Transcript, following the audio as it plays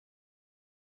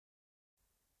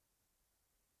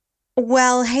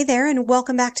Well, hey there, and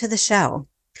welcome back to the show.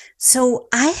 So,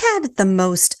 I had the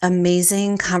most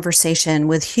amazing conversation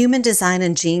with human design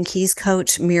and gene keys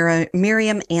coach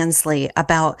Miriam Ansley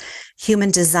about human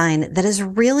design that is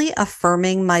really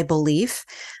affirming my belief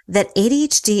that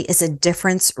ADHD is a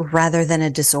difference rather than a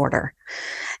disorder.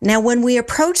 Now, when we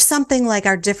approach something like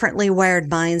our differently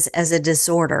wired minds as a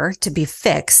disorder to be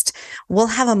fixed, we'll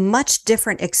have a much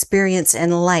different experience in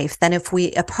life than if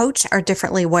we approach our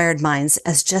differently wired minds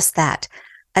as just that,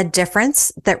 a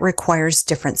difference that requires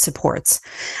different supports.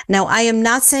 Now, I am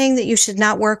not saying that you should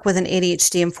not work with an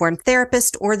ADHD informed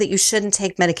therapist or that you shouldn't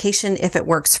take medication if it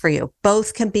works for you.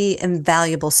 Both can be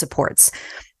invaluable supports.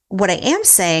 What I am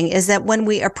saying is that when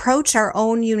we approach our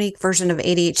own unique version of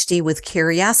ADHD with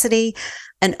curiosity,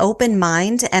 an open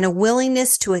mind, and a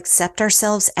willingness to accept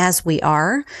ourselves as we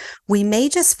are, we may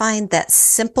just find that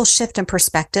simple shift in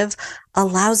perspective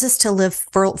allows us to live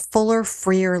fuller,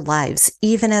 freer lives,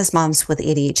 even as moms with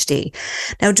ADHD.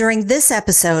 Now, during this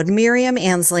episode, Miriam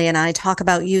Ansley and I talk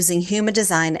about using human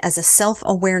design as a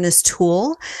self-awareness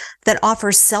tool that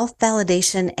offers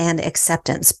self-validation and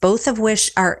acceptance, both of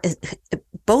which are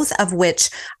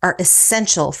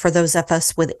essential for those of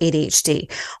us with ADHD.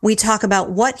 We talk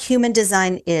about what human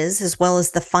design is, as well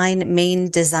as the 5 main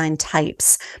design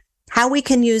types, how we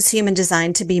can use human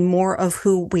design to be more of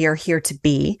who we are here to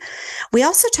be. We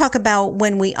also talk about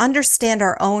when we understand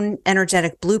our own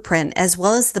energetic blueprint, as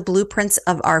well as the blueprints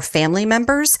of our family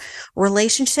members,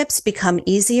 relationships become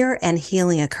easier and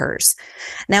healing occurs.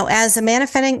 Now, as a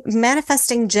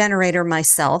manifesting generator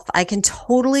myself, I can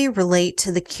totally relate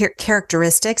to the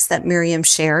characteristics that Miriam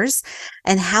shares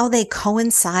and how they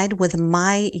coincide with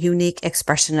my unique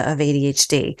expression of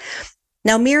ADHD.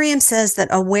 Now, Miriam says that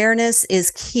awareness is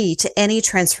key to any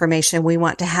transformation we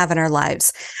want to have in our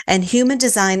lives, and human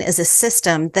design is a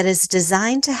system that is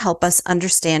designed to help us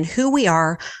understand who we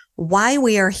are, why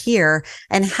we are here,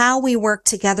 and how we work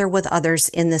together with others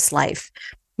in this life.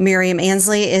 Miriam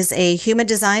Ansley is a human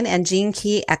design and gene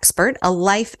key expert, a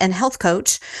life and health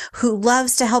coach who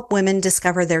loves to help women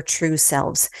discover their true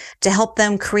selves, to help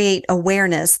them create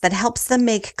awareness that helps them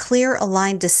make clear,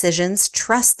 aligned decisions,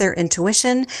 trust their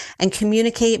intuition, and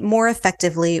communicate more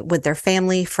effectively with their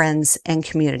family, friends, and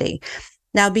community.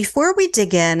 Now, before we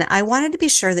dig in, I wanted to be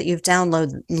sure that you've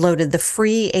downloaded the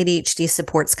free ADHD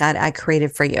supports guide I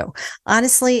created for you.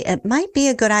 Honestly, it might be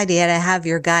a good idea to have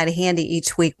your guide handy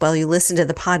each week while you listen to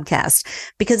the podcast,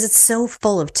 because it's so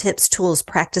full of tips, tools,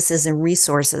 practices, and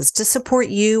resources to support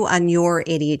you on your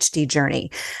ADHD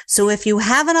journey. So if you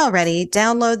haven't already,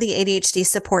 download the ADHD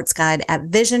supports guide at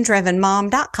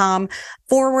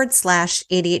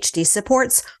visiondrivenmom.com/ADHD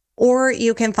supports, or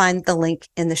you can find the link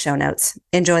in the show notes.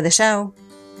 Enjoy the show.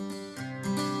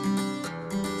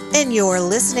 And you're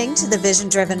listening to the Vision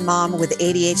Driven Mom with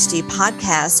ADHD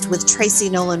podcast with Tracy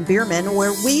Nolan Bierman,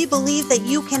 where we believe that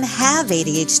you can have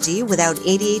ADHD without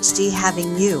ADHD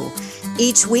having you.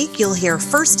 Each week, you'll hear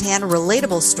firsthand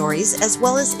relatable stories, as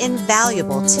well as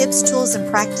invaluable tips, tools, and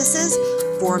practices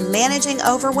for managing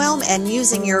overwhelm and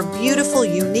using your beautiful,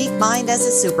 unique mind as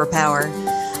a superpower.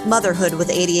 Motherhood with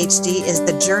ADHD is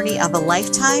the journey of a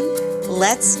lifetime.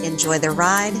 Let's enjoy the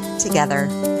ride together.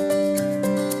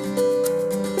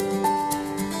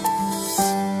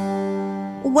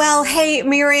 Well, hey,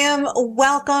 Miriam,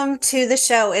 welcome to the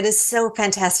show. It is so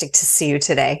fantastic to see you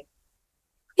today.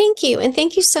 Thank you. And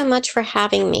thank you so much for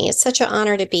having me. It's such an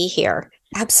honor to be here.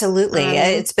 Absolutely.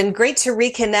 It's been great to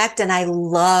reconnect, and I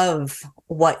love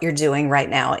what you're doing right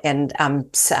now. And I'm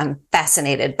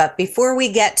fascinated. But before we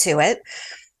get to it,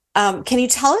 can you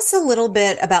tell us a little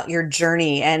bit about your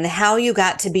journey and how you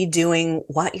got to be doing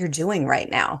what you're doing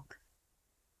right now?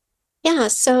 Yeah.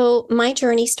 So my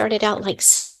journey started out like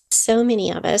so many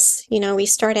of us. You know, we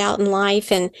start out in life,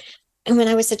 and when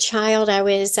I was a child, I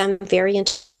was very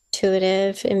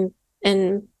intuitive, and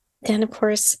then of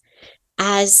course,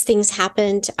 as things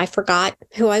happened, I forgot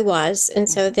who I was, and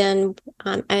so then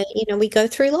we go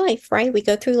through life, right? We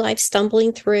go through life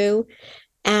stumbling through,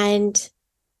 and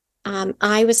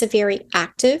I was a very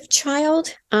active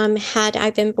child. Had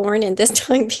I been born in this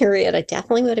time period, I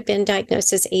definitely would have been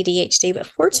diagnosed as ADHD, but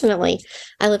fortunately,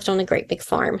 I lived on a great big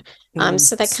farm.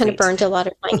 So that kind of burned a lot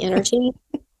of my energy.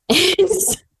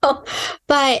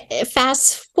 But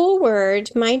fast forward,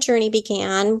 my journey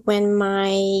began when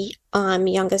my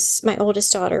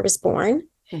oldest daughter was born.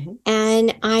 Mm-hmm.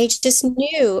 And I just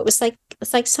knew it's like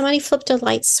somebody flipped a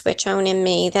light switch on in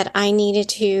me that I needed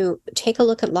to take a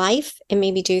look at life and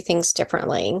maybe do things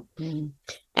differently. Mm-hmm.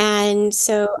 And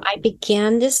so I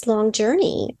began this long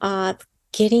journey of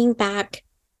getting back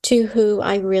to who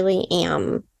I really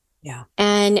am. Yeah.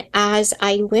 And as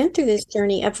I went through this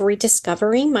journey of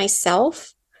rediscovering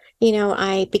myself,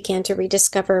 I began to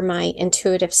rediscover my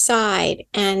intuitive side.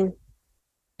 And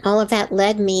all of that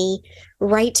led me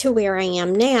right to where I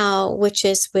am now, which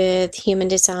is with human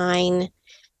design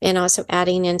and also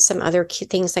adding in some other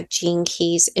things like gene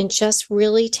keys and just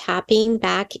really tapping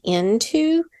back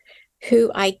into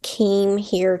who I came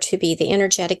here to be, the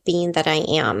energetic being that I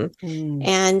am.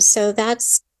 And so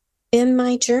that's been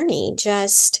my journey.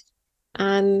 Just,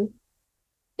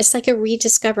 it's like a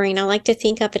rediscovering. I like to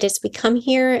think of it as we come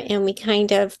here and we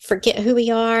kind of forget who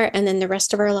we are. And then the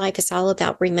rest of our life is all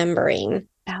about remembering.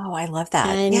 Oh, I love that.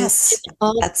 And Yes.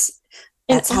 all, and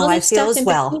That's how all I the feel stuff as in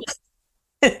well. between.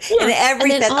 And Yeah.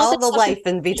 And then all all the the stuff life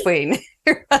in between.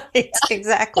 Right.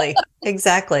 Exactly.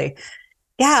 Exactly.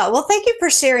 Yeah. Well, thank you for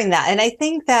sharing that. And I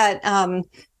think that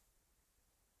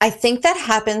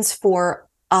happens for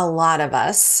a lot of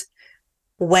us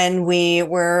when we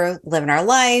were living our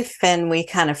life and we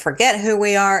kind of forget who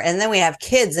we are. And then we have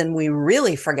kids and we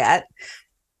really forget.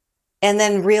 And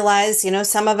then realize,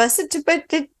 some of us, it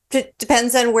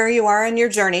depends on where you are in your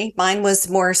journey. Mine was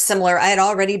more similar. I had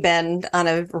already been on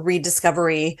a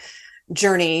rediscovery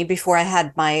journey before I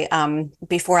had my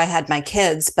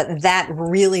kids, but that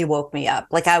really woke me up.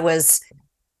 Like I was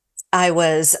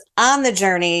on the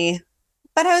journey,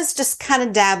 but I was just kind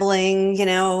of dabbling,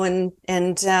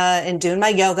 and doing my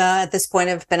yoga. At this point,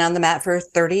 I've been on the mat for over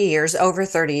 30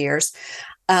 years.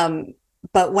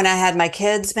 But when I had my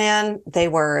kids, man, they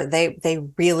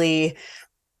really,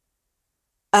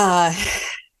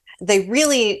 they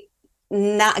really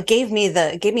not gave me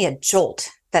a jolt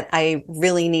that I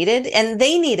really needed, and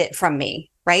they need it from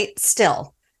me, right?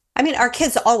 Still. I mean, our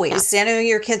kids always, I know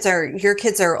your kids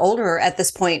are older at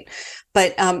this point,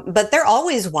 but they're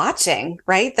always watching,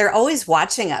 right? They're always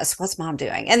watching us. What's mom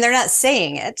doing? And they're not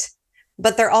saying it,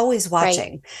 but they're always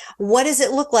watching. Right. What does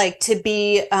it look like to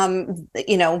be,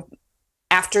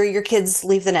 after your kids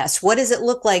leave the nest? What does it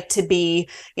look like to be,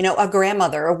 a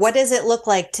grandmother? Or what does it look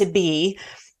like to be?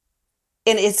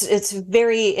 And it's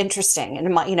very interesting.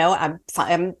 And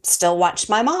I'm still watch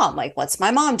my mom. Like, what's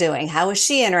my mom doing? How is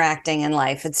she interacting in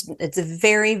life? It's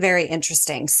very, very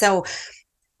interesting. So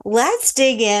let's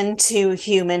dig into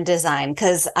human design,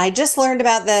 because I just learned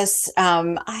about this.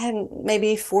 I had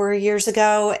maybe 4 years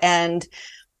ago, and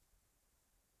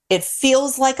it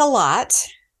feels like a lot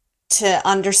to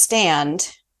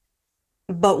understand.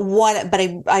 But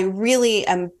I really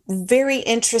am very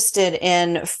interested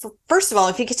in, first of all,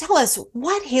 if you could tell us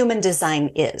what human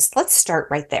design is. Let's start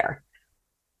right there.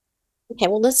 Okay,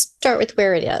 well, let's start with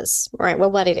where it is. All right,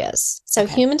 well, what it is. So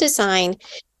human design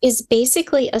is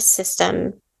basically a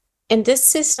system, and this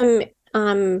system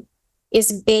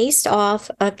is based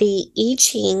off of the I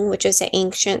Ching, which is an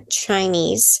ancient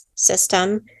Chinese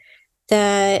system,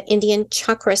 the Indian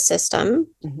chakra system,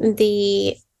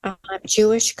 the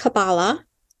Jewish Kabbalah,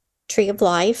 Tree of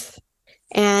Life,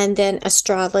 and then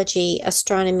astrology,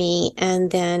 astronomy,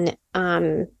 and then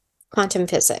quantum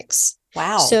physics.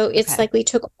 Wow. So it's like we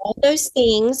took all those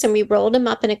things and we rolled them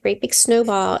up in a great big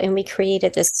snowball and we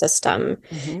created this system.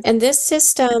 And this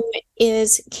system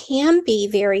can be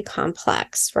very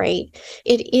complex, right?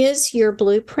 It is your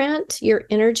blueprint, your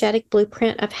energetic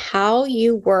blueprint of how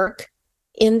you work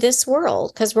in this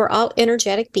world, because we're all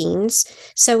energetic beings.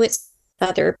 So it's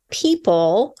other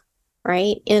people,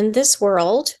 right, in this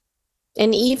world,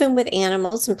 and even with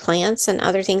animals and plants and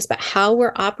other things, but how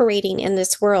we're operating in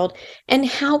this world and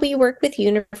how we work with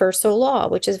universal law,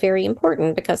 which is very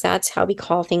important because that's how we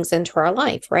call things into our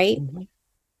life, right?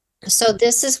 So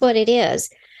this is what it is.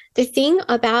 The thing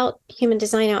about human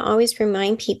design, I always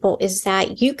remind people, is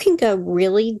that you can go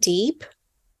really deep,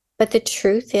 but the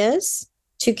truth is,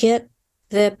 to get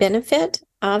the benefit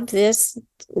of this,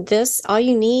 all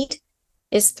you need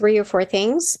is 3 or 4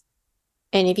 things.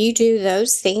 And if you do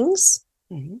those things,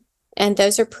 and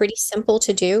those are pretty simple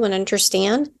to do and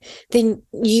understand, then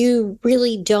you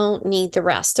really don't need the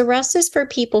rest. The rest is for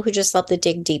people who just love to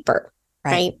dig deeper,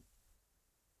 right?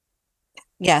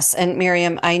 Yes. And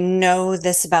Miriam, I know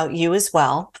this about you as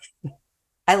well.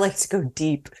 I like to go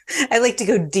deep. I like to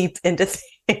go deep into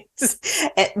things.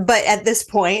 But at this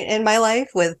point in my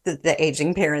life, with the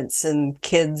aging parents and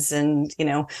kids and,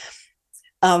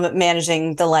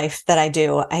 managing the life that I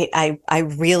do, I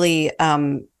really,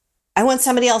 I want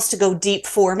somebody else to go deep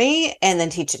for me and then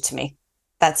teach it to me.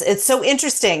 It's so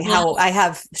interesting how I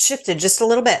have shifted just a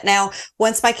little bit. Now,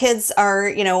 once my kids are,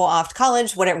 off to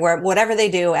college, whatever they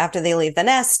do after they leave the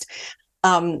nest,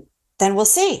 then we'll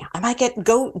see. I might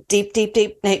go deep, deep,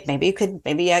 deep. Maybe you could,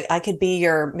 I could be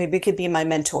maybe you could be my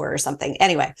mentor or something.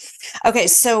 Anyway. Okay.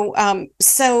 So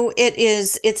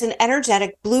it's an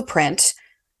energetic blueprint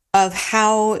of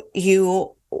how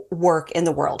you work in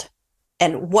the world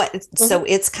and so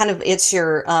it's kind of, it's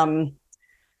your,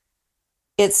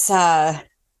 it's, well,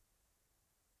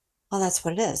 that's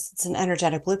what it is. It's an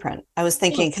energetic blueprint. I was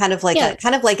thinking kind of like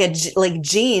like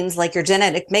genes, like your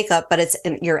genetic makeup, but it's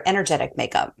your energetic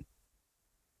makeup.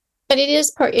 But it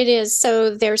is.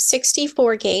 So there's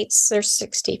 64 gates, there's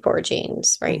 64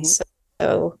 genes, right? Mm-hmm.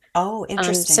 So, oh,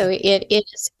 interesting. So it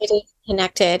is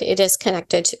connected. It is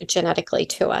connected genetically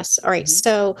to us. All right.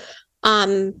 Mm-hmm.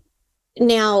 So,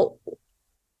 now,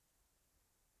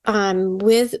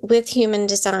 with human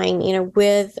design,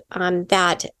 with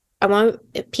that, I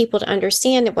want people to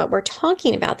understand that what we're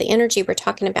talking about, the energy we're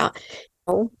talking about,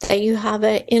 that you have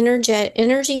an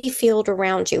energy field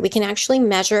around you. We can actually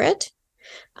measure it.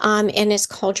 And it's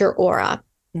called your aura.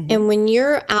 Mm-hmm. And when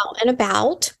you're out and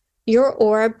about, your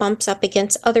aura bumps up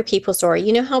against other people's aura.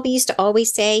 You know how we used to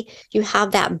always say you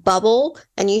have that bubble,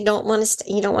 and you don't want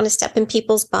to step in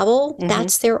people's bubble. Mm-hmm.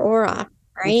 That's their aura,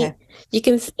 right? Okay. You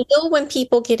can feel when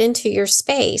people get into your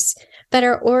space, but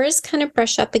our auras kind of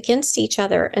brush up against each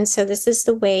other, and so this is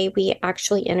the way we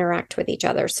actually interact with each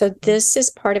other. So this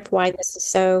is part of why this is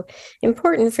so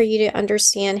important for you to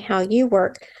understand how you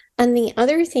work. And the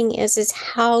other thing is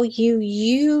how you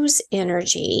use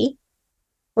energy,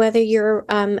 whether you're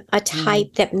a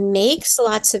type that makes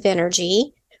lots of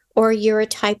energy or you're a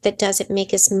type that doesn't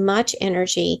make as much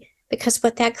energy, because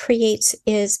what that creates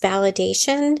is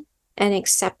validation and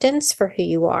acceptance for who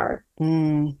you are,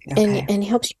 okay. and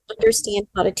helps you understand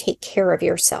how to take care of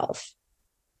yourself.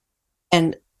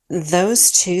 And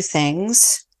those two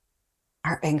things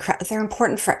are incredible. They're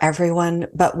important for everyone,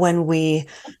 but when we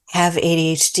have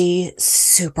ADHD,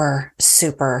 super,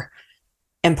 super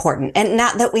important. And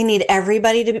not that we need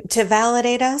everybody to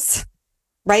validate us,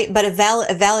 right? But a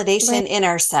validation in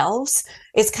ourselves.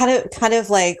 It's kind of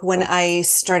like when I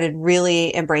started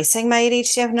really embracing my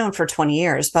ADHD. I've known for 20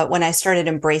 years, but when I started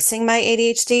embracing my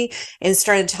ADHD and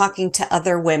started talking to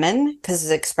other women, because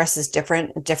it expresses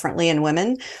differently in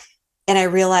women, and I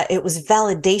realized it was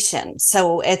validation.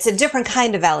 So it's a different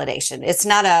kind of validation. It's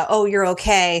not oh, you're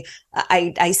okay,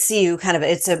 I see you kind of,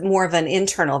 it's a more of an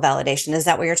internal validation. Is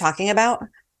that what you're talking about?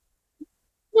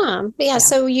 Yeah.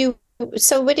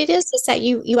 So what it is that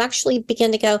you actually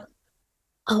begin to go,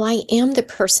 oh, I am the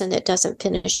person that doesn't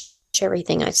finish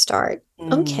everything I start.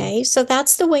 Okay. So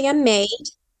that's the way I'm made.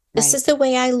 This is the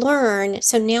way I learn.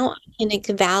 So now I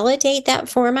can validate that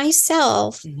for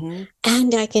myself,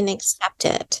 and I can accept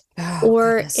it.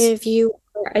 Or goodness. If you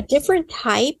are a different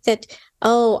type that,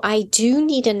 oh, I do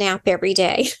need a nap every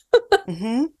day.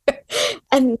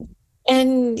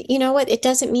 And you know what? It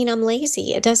doesn't mean I'm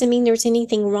lazy. It doesn't mean there's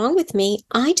anything wrong with me.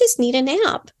 I just need a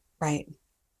nap. Right.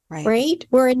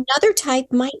 Where another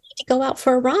type might need to go out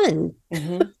for a run.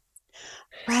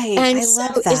 Right. And I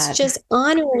love that. It's just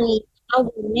honoring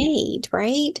how we're made,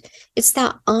 right? It's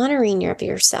that honoring of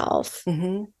yourself.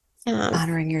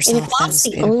 Honoring yourself. And if that's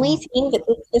the only thing that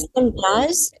the system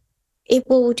does, it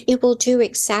will do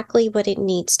exactly what it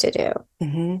needs to do.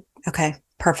 Okay.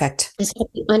 Perfect. Just help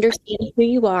you understand who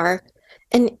you are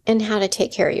and how to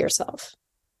take care of yourself.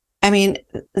 I mean,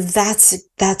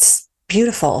 that's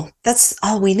beautiful. That's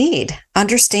all we need.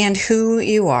 Understand who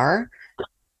you are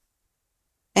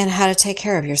and how to take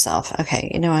care of yourself. Okay.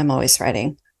 I'm always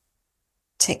writing.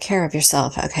 Take care of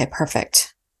yourself. Okay.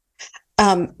 Perfect.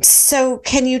 So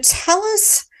can you tell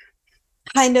us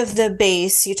kind of the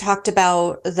base? You talked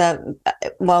about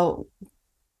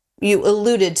you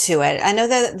alluded to it. I know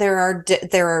that there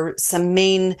are some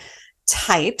main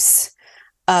types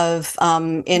of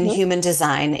in human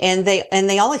design, and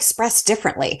they all express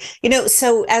differently.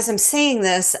 So as I'm saying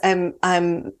this,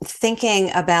 I'm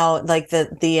thinking about like the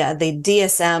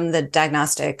DSM, the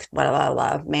diagnostic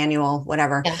manual,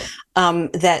 whatever,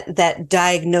 that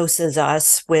diagnoses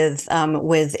us with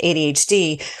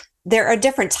ADHD. There are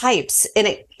different types, and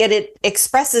it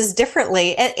expresses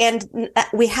differently. And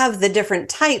we have the different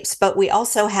types, but we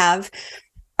also have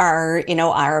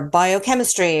our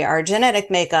biochemistry, our genetic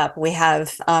makeup. We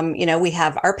have, we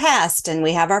have our past, and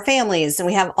we have our families, and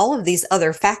we have all of these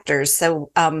other factors. So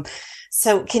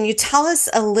can you tell us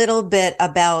a little bit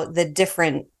about the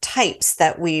different types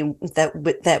that we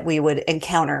would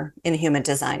encounter in human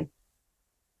design?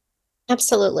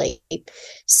 Absolutely.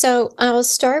 So I'll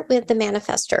start with the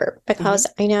manifester, because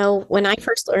I know when I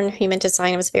first learned human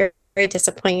design, I was very, very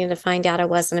disappointing to find out I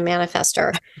wasn't a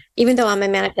manifester. Even though I'm a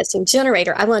manifesting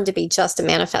generator, I wanted to be just a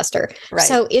manifester. Right.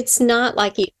 So it's not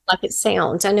like it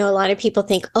sounds. I know a lot of people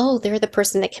think, oh, they're the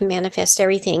person that can manifest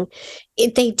everything.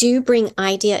 They do bring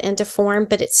idea into form,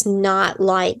 but it's not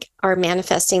like our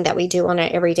manifesting that we do on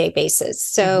an everyday basis.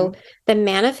 So the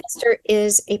manifester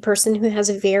is a person who has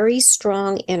a very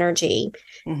strong energy,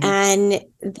 and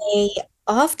they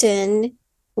often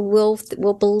will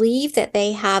believe that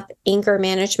they have anger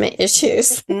management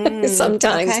issues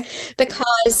sometimes,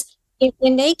 because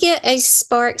when they get a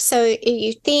spark, so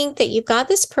you think that you've got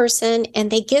this person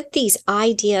and they get these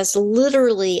ideas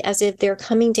literally as if they're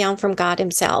coming down from God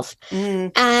himself.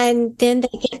 And then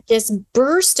they get this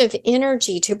burst of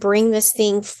energy to bring this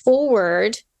thing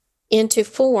forward into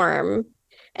form.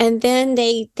 And then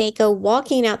they go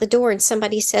walking out the door and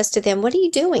somebody says to them, "What are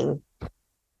you doing?"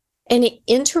 And it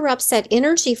interrupts that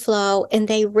energy flow and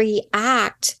they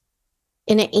react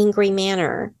in an angry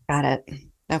manner. Got it.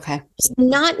 Okay. It's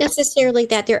not necessarily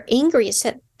that they're angry, it's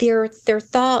that their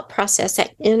thought process,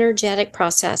 that energetic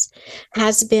process,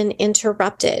 has been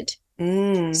interrupted.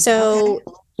 So,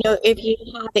 if you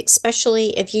have,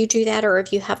 especially if you do that, or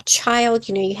if you have a child,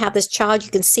 you have this child,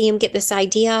 you can see him get this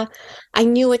idea. I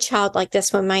knew a child like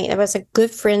this when I was a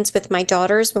good friends with my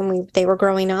daughters when they were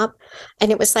growing up. And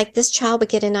it was like this child would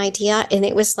get an idea and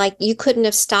it was like you couldn't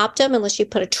have stopped him unless you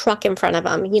put a truck in front of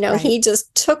him. He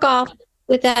just took off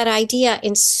with that idea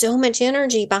and so much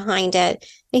energy behind it.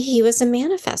 And he was a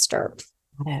manifester.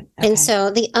 Okay. And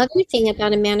so the other thing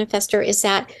about a manifester is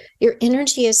that your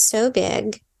energy is so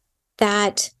big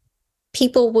that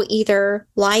people will either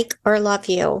like or love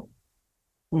you.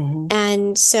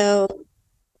 And so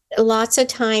lots of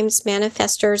times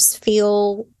manifestors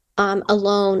feel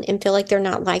alone and feel like they're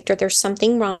not liked or there's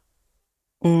something wrong.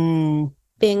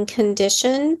 Been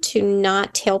conditioned to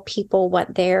not tell people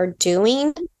what they're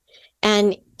doing.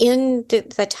 And in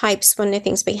the types, one of the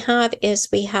things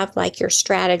we have like your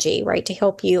strategy, right, to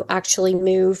help you actually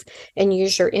move and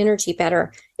use your energy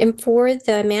better. And for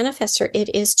the manifester,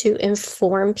 it is to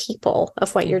inform people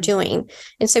of what you're doing.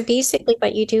 And so basically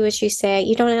what you do is you say,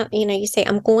 you say,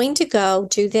 I'm going to go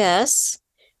do this.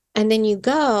 And then you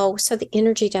go so the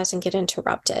energy doesn't get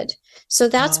interrupted. So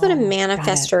that's what a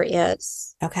manifester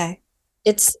is. Okay.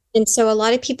 And so a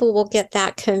lot of people will get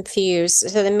that confused.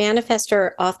 So the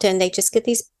manifester, often they just get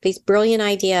these brilliant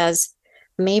ideas.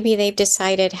 Maybe they've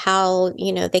decided how,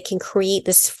 they can create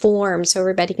this form so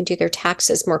everybody can do their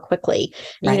taxes more quickly,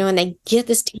 and they get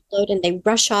this download and they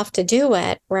rush off to do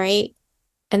it. Right.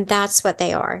 And that's what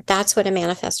they are. That's what a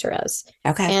manifester is.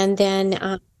 Okay. And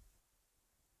then,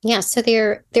 so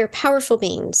they're powerful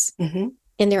beings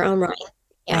in their own right.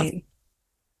 Yeah. Right.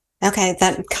 Okay,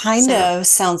 that kind of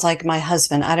sounds like my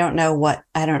husband. I don't know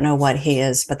what he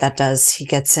is, but he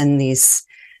gets in these,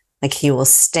 like he will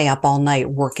stay up all night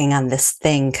working on this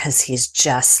thing because he's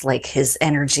just like his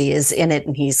energy is in it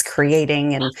and he's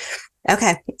creating. And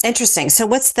okay, interesting. So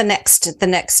what's the next?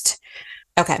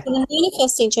 Okay. The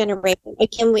manifesting generator,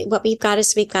 again, what we've got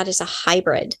is a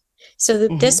hybrid. So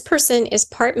this person is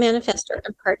part manifestor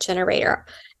and part generator.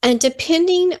 And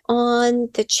depending on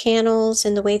the channels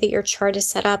and the way that your chart is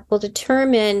set up will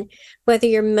determine whether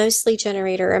you're mostly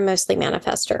generator or mostly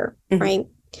manifestor, right?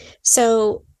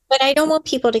 So, but I don't want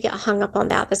people to get hung up on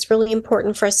that. That's really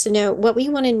important for us to know. What we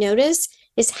want to notice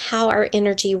is how our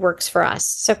energy works for us.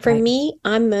 So for me,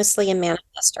 I'm mostly a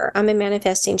manifestor. I'm a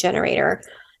manifesting generator.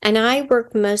 And I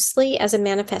work mostly as a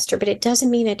manifestor, but it doesn't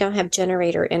mean I don't have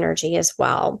generator energy as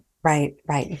well. Right.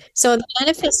 So a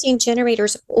manifesting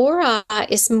generator's aura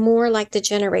is more like the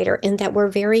generator in that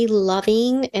we're very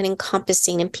loving and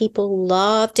encompassing, and people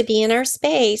love to be in our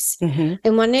space.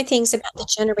 And one of the things about the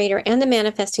generator and the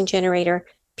manifesting generator,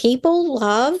 people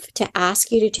love to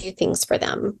ask you to do things for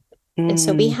them. And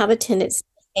so we have a tendency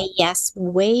to say yes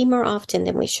way more often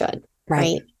than we should.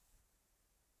 Right.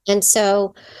 And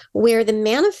so where the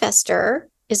manifester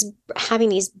is having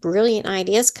these brilliant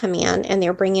ideas come in and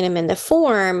they're bringing them in the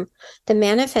form, the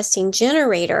manifesting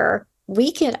generator,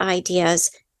 we get ideas,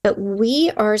 but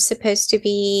we are supposed to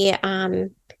be,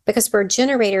 because we're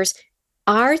generators,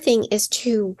 our thing is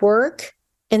to work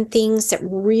in things that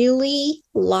really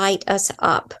light us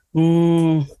up.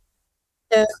 So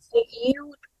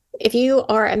if you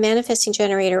are a manifesting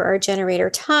generator or a generator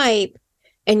type,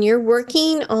 and you're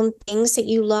working on things that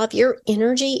you love, your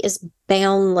energy is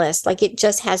boundless. Like it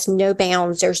just has no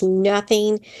bounds. There's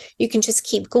nothing. You can just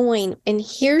keep going. And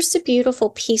here's the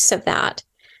beautiful piece of that.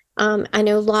 I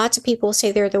know lots of people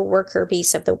say they're the worker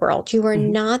bees of the world. You are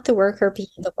not the worker bee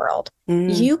of the world.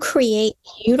 You create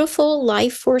beautiful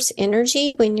life force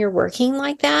energy when you're working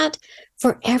like that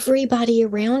for everybody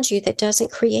around you that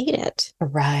doesn't create it.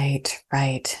 Right,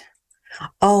 right.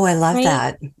 Oh, I love right?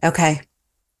 that. Okay.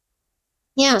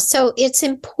 Yeah. So it's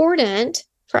important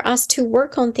for us to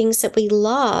work on things that we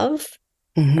love,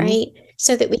 right?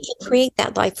 So that we can create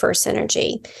that life force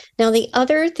energy. Now,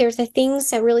 there's the things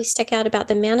that really stick out about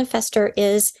the manifester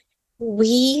is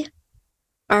we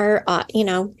are,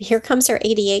 here comes our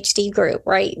ADHD group,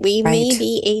 right? We may Right.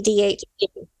 be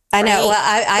ADHD. I know.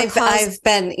 Right? Well, I've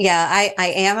been, I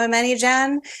am a mini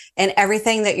gen, and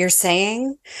everything that you're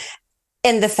saying,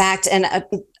 and the fact, and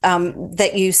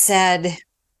that you said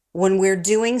when we're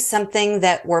doing something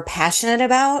that we're passionate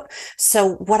about.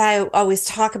 So what I always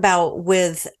talk about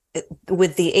with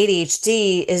the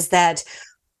ADHD is that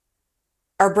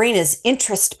our brain is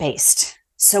interest based.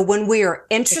 So when we are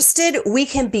interested, we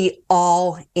can be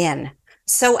all in.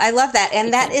 So I love that.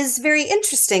 And that is very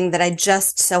interesting that I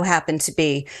just so happen to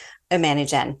be a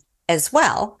mani-gen as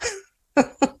well.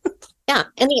 Yeah.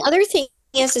 And the other thing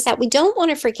is that we don't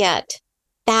want to forget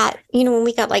that, when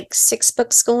we got like 6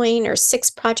 books going or 6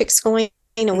 projects going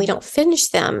and we don't finish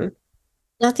them,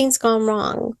 nothing's gone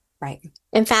wrong. Right.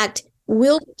 In fact,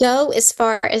 we'll go as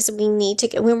far as we need to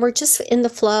go. When we're just in the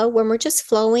flow, when we're just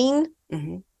flowing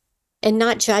and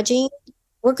not judging,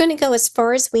 we're going to go as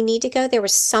far as we need to go. There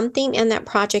was something in that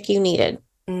project you needed.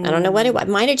 I don't know what it was. It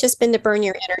might have just been to burn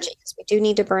your energy, because we do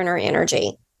need to burn our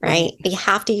energy, right? We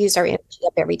have to use our energy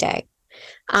up every day.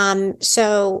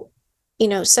 So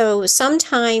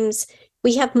sometimes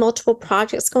we have multiple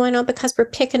projects going on because we're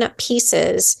picking up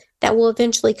pieces that will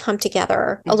eventually come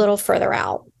together a little further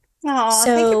out. Oh,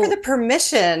 thank you for the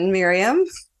permission, Miriam.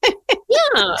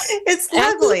 Yeah, it's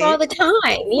lovely all the time.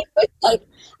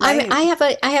 I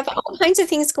have all kinds of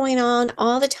things going on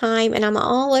all the time, and I'm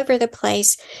all over the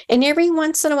place. And every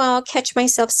once in a while, I'll catch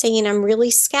myself saying I'm really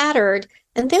scattered.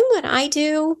 And then what I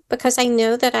do, because I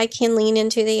know that I can lean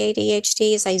into the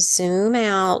ADHD, is I zoom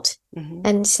out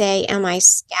and say, am I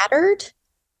scattered?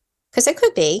 Because it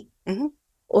could be.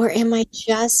 Or am I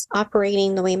just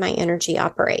operating the way my energy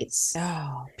operates?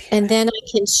 Oh, and then I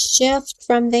can shift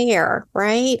from there,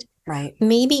 right? Right.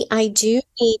 Maybe I do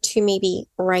need to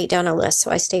write down a list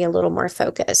so I stay a little more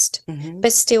focused,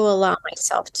 but still allow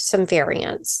myself to some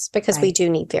variance, because we do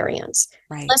need variance.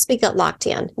 Right. Unless we get locked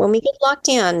in. When we get locked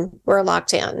in, we're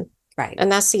locked in. Right.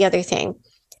 And that's the other thing.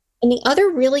 And the other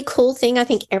really cool thing I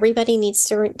think everybody needs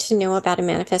to know about a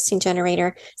manifesting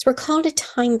generator is we're called a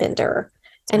time bender.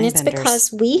 And it's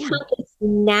because we have this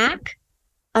knack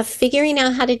of figuring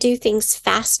out how to do things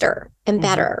faster and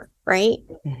better, right?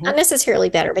 Not necessarily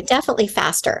better, but definitely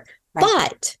faster. Right.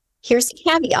 But here's the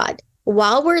caveat.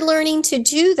 While we're learning to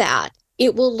do that,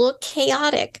 it will look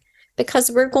chaotic, because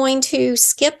we're going to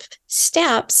skip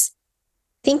steps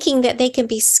thinking that they can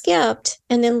be skipped.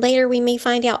 And then later we may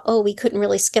find out, oh, we couldn't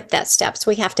really skip that step. So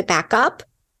we have to back up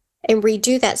and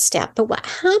redo that step. But what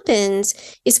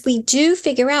happens is we do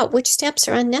figure out which steps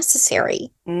are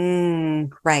unnecessary.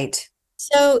 Right.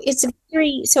 So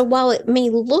so while it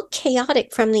may look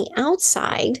chaotic from the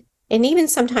outside, and even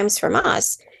sometimes from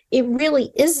us, it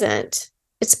really isn't.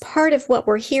 It's part of what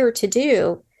we're here to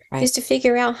do, is to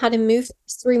figure out how to move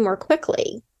through more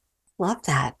quickly. Love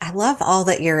that. I love all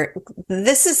that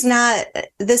this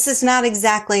is not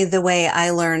exactly the way I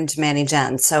learned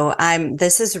mani-gen. So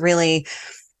this is really,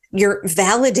 you're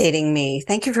validating me.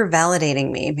 Thank you for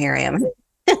validating me, Miriam.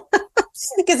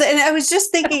 And I was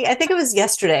just thinking, I think it was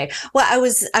yesterday. Well, I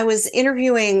was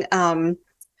interviewing a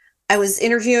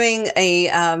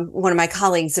one of my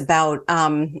colleagues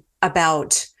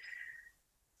about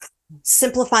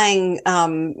simplifying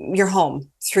your home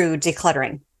through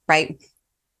decluttering, right?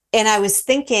 And I was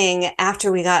thinking,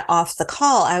 after we got off the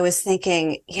call, I was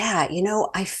thinking, yeah,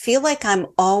 I feel like I'm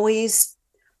always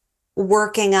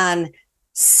working on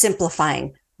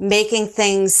simplifying, making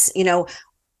things,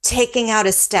 taking out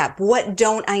a step. What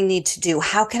don't I need to do?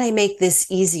 How can I make this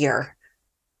easier?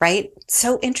 Right?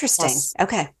 So interesting. Yes.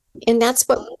 Okay. And that's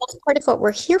part of what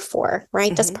we're here for,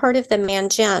 right? That's part of the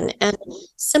man-gen. And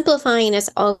simplifying is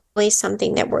always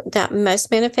something that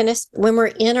most manifest when we're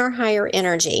in our higher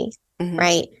energy.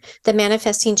 Right. The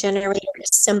manifesting generator is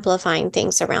simplifying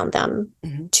things around them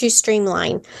to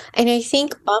streamline. And I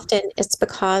think often it's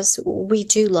because we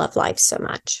do love life so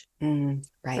much.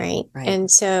 Right. And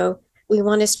so we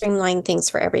want to streamline things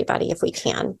for everybody if we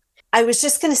can. I was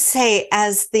just going to say,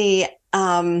 as you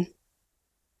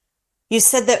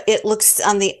said that it looks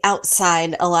on the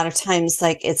outside a lot of times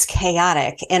like it's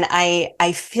chaotic. And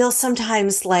I feel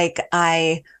sometimes like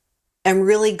I am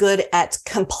really good at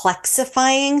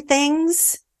complexifying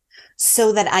things.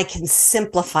 so that I can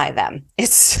simplify them.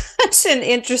 It's such an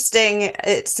interesting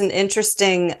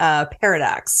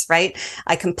paradox, right?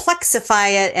 I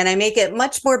complexify it and I make it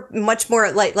much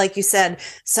more like you said,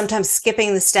 sometimes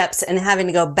skipping the steps and having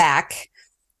to go back,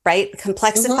 right? Mm-hmm.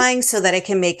 Complexifying so that I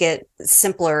can make it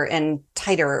simpler and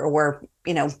tighter or,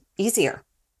 easier.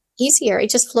 Easier. It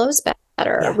just flows better.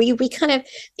 Yeah. We kind of,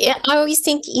 yeah, I always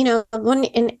think, one,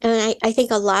 and I think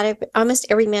a lot of almost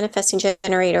every manifesting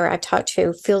generator I've talked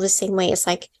to feel the same way. It's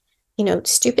like,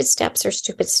 stupid steps are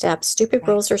stupid steps, stupid Right.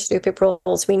 rules are stupid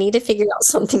rules. We need to figure out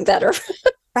something better.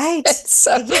 Right.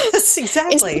 So, Yes,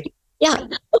 exactly. yeah.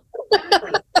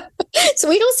 Exactly. So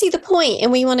we don't see the point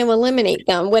and we want to eliminate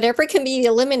them. Whatever can be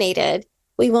eliminated,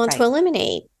 we want to Right.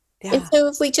 eliminate. And Yeah. so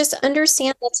if we just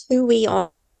understand that's who we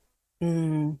are.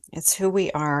 It's who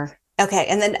we are. Okay.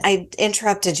 And then I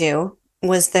interrupted you. I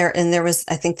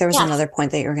think there was Yeah. another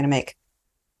point that you were going to make.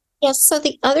 Yes. So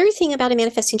the other thing about a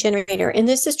manifesting generator, and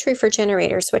this is true for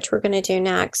generators, which we're going to do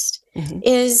next, Hmm.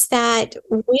 is that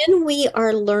when we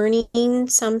are learning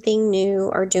something new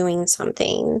or doing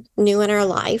something new in our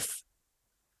life,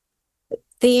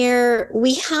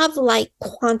 we have like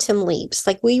quantum leaps.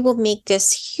 Like we will make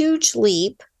this huge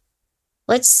leap.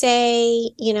 Let's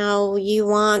say, you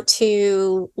want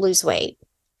to lose weight.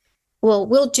 Well,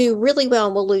 we'll do really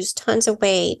well. We'll lose tons of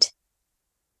weight.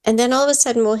 And then all of a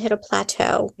sudden we'll hit a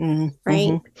plateau,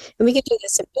 right? Mm-hmm. And we can do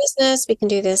this in business. We can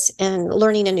do this in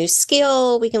learning a new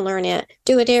skill. We can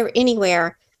do it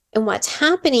anywhere. And what's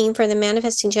happening for the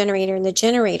manifesting generator and the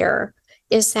generator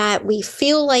is that we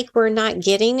feel like we're not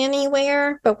getting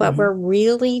anywhere, but what Hmm. we're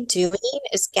really doing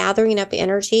is gathering up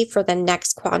energy for the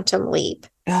next quantum leap.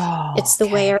 Oh, It's the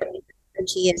way okay. our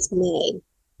energy is made.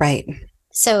 Right.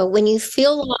 So when you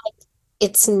feel like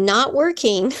it's not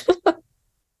working,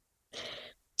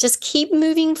 just keep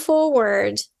moving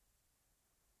forward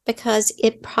because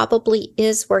it probably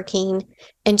is working,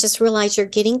 and just realize you're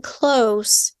getting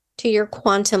close to your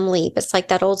quantum leap. It's like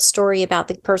that old story about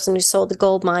the person who sold the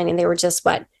gold mine and they were just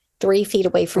 3 feet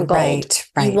away from gold. Right.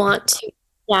 You Right. want to,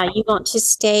 yeah, you want to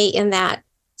stay in that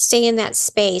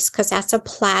space because that's a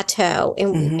plateau.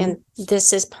 And, Hmm. and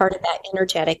this is part of that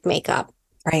energetic makeup.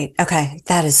 Right. Okay.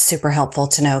 That is super helpful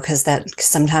to know because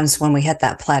sometimes when we hit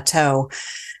that plateau,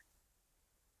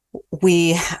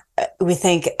 we we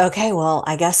think, okay, well,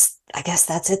 I guess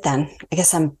that's it then. I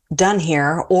guess I'm done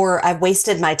here, or I've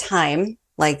wasted my time,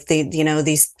 like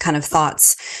these kind of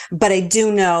thoughts. But I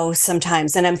do know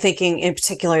sometimes, and I'm thinking in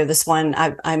particular this one,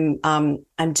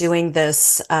 I'm doing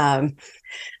this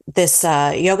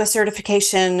yoga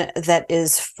certification that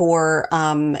is for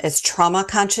it's trauma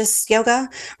conscious yoga,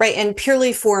 right? And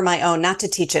purely for my own, not to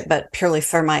teach it, but purely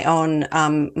for my own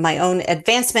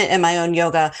advancement and my own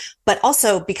yoga, but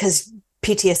also because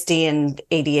PTSD and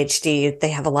ADHD, they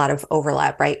have a lot of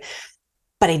overlap, right?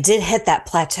 But I did hit that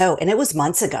plateau and it was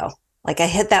months ago. Like I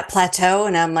hit that plateau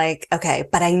and I'm like, okay,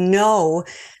 but I know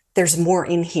there's more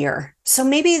in here. So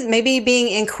maybe being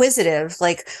inquisitive,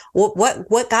 like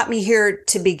what got me here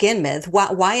to begin with?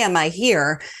 Why am I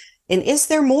here? And is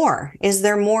there more? Is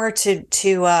there more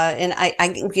and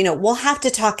we'll have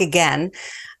to talk again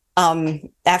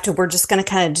after. We're just going to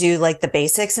kind of do like the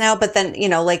basics now, but then,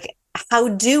 like how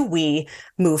do we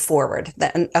move forward?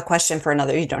 A question for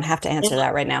another. You don't have to answer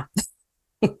that right now.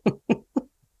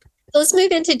 Let's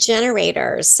move into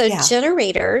generators. Yeah. So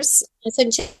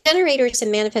generators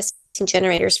and manifesting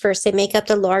generators first, they make up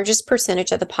the largest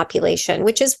percentage of the population,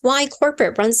 which is why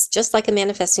corporate runs just like a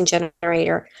manifesting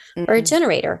generator or a Mm-hmm.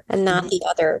 generator and not the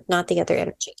other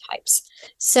energy types.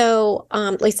 So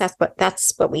at least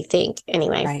that's what we think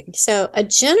anyway. Right. So a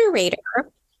generator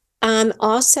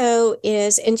also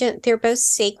is, and they're both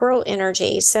sacral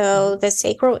energy. So the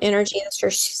sacral energy is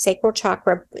your sacral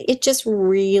chakra. It just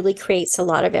really creates a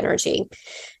lot of energy.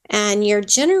 And your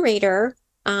generator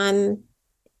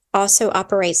also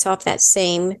operates off that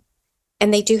same,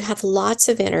 and they do have lots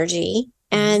of energy.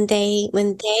 Mm-hmm. And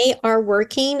when they are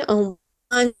working on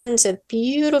tons of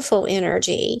beautiful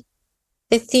energy,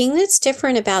 the thing that's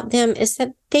different about them is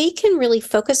that they can really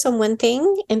focus on one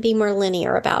thing and be more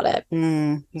linear about it.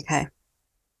 Okay.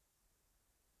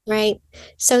 Right.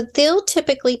 So they'll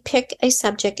typically pick a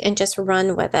subject and just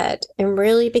run with it and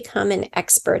really become an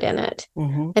expert in it.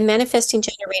 Mm-hmm. And manifesting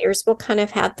generators will kind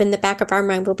of have in the back of our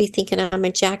mind, we'll be thinking I'm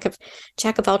a jack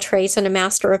of all trades and a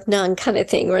master of none kind of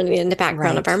thing running in the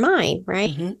background of Right. our mind, right?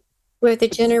 Mm-hmm. Where the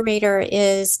generator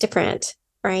is different,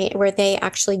 right? Where they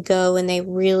actually go and they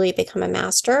really become a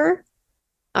master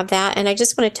of that. And I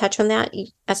just want to touch on that.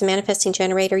 As a manifesting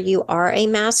generator, you are a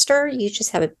master. You just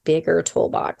have a bigger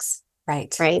toolbox.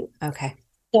 Right. Right. Okay.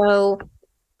 So,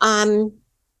 um,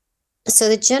 So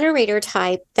the generator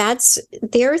type, that's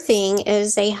their thing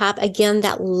is they have, again,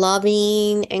 that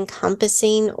loving,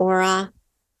 encompassing aura,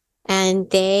 and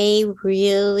they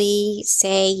really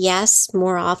say yes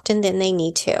more often than they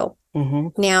need to. Mm-hmm.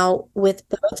 Now, with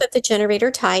both of the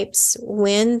generator types,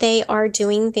 when they are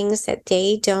doing things that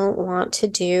they don't want to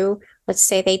do, let's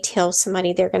say they tell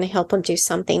somebody they're going to help them do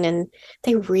something and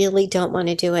they really don't want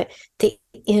to do it, the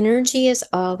energy is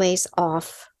always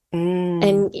off.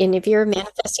 Mm, And if you're a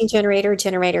manifesting generator,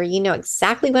 you know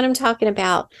exactly what I'm talking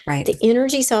about. right. The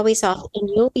energy's always off, and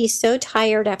you'll be so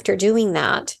tired after doing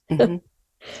that Mm-hmm.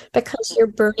 because you're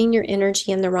burning your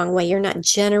energy in the wrong way. You're not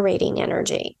generating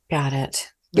energy. Got it.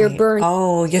 You're Right. burning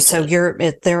Oh, yeah. So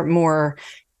energy. they're more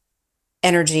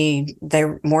energy.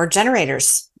 They're more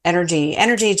generators, energy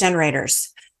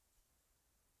generators.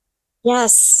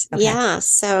 Yes. Okay. Yeah.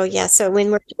 So, yeah. So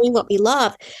when we're doing what we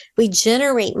love, we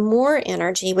generate more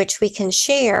energy, which we can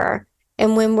share.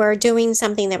 And when we're doing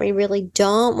something that we really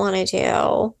don't want to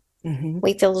do, Mm-hmm.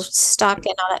 we feel stuck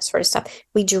and all that sort of stuff.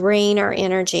 We drain our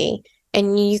energy,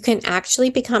 and you can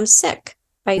actually become sick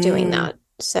by doing Mm, that.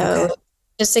 So, okay.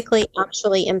 physically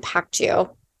actually impact you, Hmm.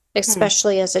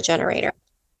 especially as a generator.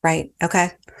 Right.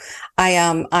 Okay.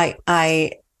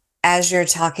 I, as you're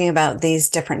talking about these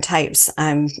different types,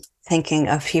 I'm thinking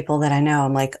of people that I know.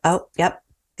 I'm like, oh, yep,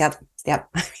 yep, yep.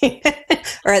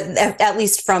 Or at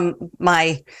least from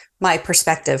my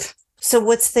perspective. So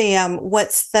what's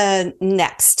the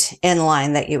next in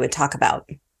line that you would talk about?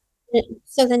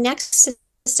 So the next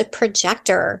is a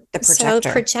projector. The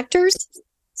projector.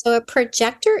 So a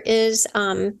projector is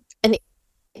an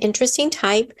interesting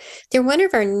type. They're one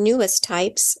of our newest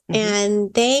types, Mm-hmm.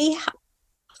 and they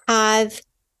have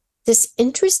this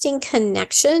interesting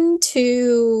connection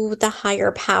to the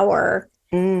higher power.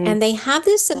 Mm, And they have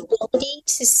this ability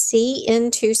to see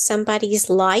into somebody's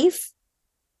life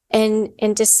and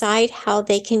decide how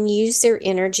they can use their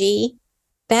energy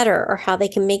better or how they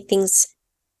can make things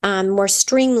more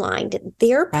streamlined.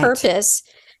 Their right. purpose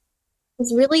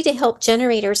is really to help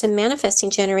generators and manifesting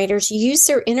generators use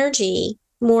their energy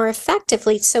more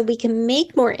effectively so we can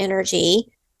make more energy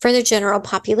for the general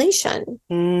population.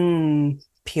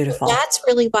 Beautiful. That's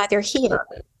really why they're here.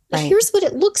 But Right. here's what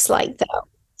it looks like, though.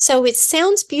 So it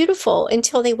sounds beautiful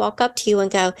until they walk up to you and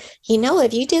go, you know,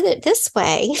 if you did it this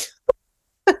way.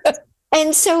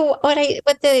 And so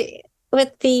what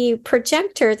the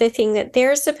projector, the thing that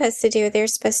they're supposed to do, they're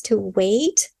supposed to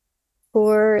wait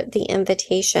for the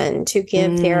invitation to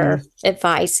give Mm, their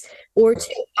advice or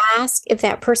to ask if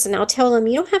that person, I'll tell them,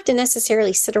 you don't have to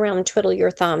necessarily sit around and twiddle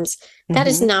your thumbs. That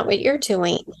is mm-hmm. not what you're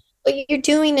doing. What you're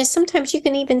doing is sometimes you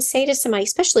can even say to somebody,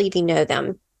 especially if you know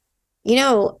them, you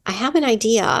know, I have an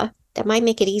idea that might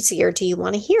make it easier. Do you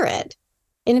want to hear it?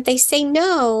 And if they say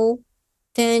no,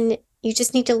 then you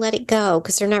just need to let it go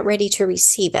because they're not ready to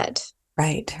receive it.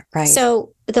 Right. Right.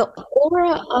 So the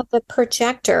aura of the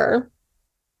projector,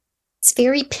 it's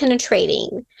very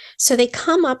penetrating. So they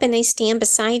come up and they stand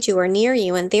beside you or near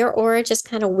you, and their aura just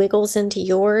kind of wiggles into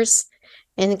yours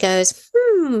and goes,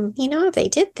 you know, if they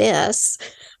did this.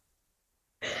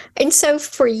 And so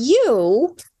for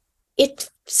you, it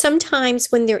sometimes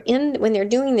when they're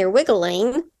doing their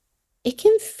wiggling, it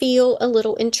can feel a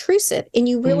little intrusive, and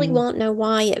you really Mm, won't know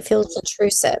why it feels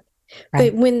intrusive. But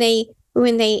right. when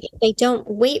they don't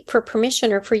wait for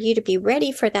permission or for you to be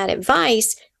ready for that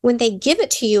advice, when they give it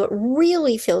to you, it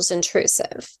really feels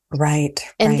intrusive. Right.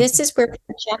 And Right. this is where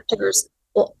projectors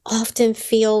will often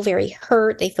feel very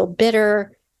hurt. They feel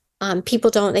bitter.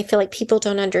 They feel like people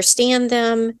don't understand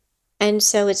them. And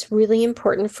so it's really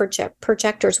important for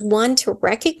projectors, one, to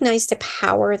recognize the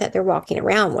power that they're walking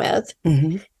around with,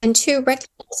 Mm-hmm. and two,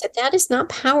 recognize that that is not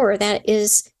power that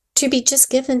is to be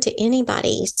just given to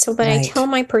anybody. So what I tell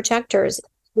Right. my projectors,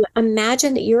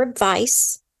 imagine that your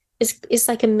advice is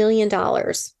like $1 million.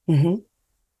 Mm-hmm.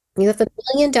 You have $1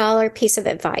 million piece of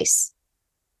advice,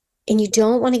 and you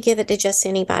don't want to give it to just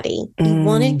anybody. You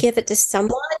want to Mm, give it to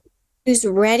someone who's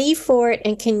ready for it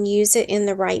and can use it in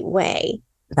the right way.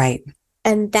 right.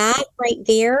 And that right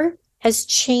there has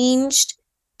changed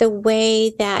the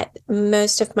way that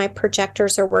most of my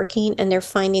projectors are working, and they're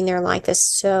finding their life is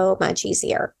so much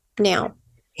easier. Now,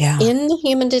 Yeah. in the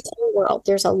human design world,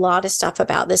 there's a lot of stuff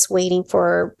about this waiting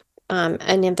for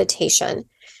an invitation.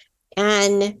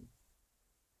 And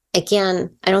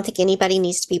again, I don't think anybody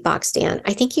needs to be boxed in.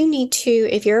 I think you need to,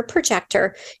 if you're a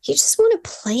projector, you just want to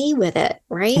play with it,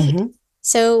 right? Mm-hmm.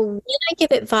 So when I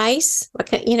give advice,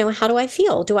 how do I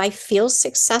feel? Do I feel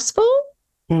successful?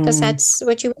 Because Mm, that's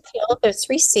what you would feel if it's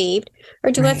received.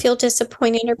 Or do I right. feel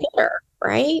disappointed or bitter,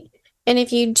 right? And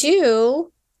if you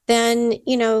do, then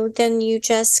you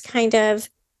just kind of,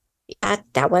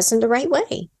 that wasn't the right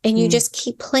way. And you just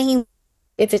keep playing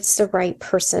if it's the right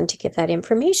person to give that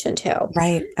information to.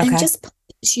 Right. And Okay. just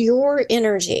it's your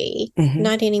energy,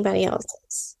 not anybody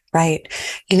else's. Right.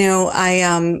 You know,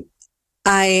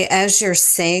 as you're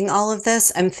saying all of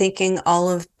this, I'm thinking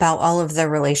about all of the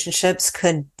relationships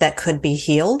that could be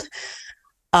healed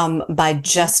by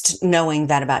just knowing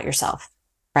that about yourself,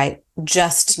 right?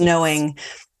 Just knowing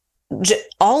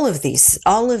all of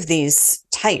these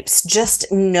types,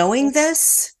 just knowing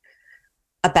this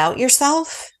about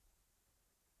yourself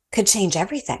could change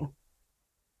everything.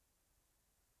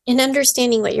 And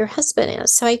understanding what your husband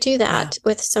is. So I do that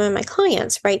with some of my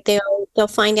clients, right? They'll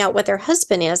find out what their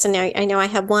husband is. And I know I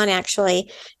have one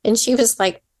actually, and she was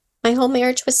like, my whole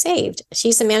marriage was saved.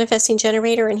 She's a manifesting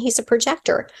generator and he's a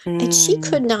projector. And she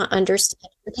could not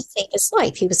understand how to save his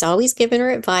life. He was always giving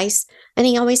her advice and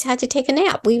he always had to take a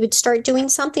nap. We would start doing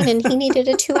something and he needed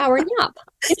a 2-hour nap.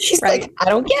 And she's like, I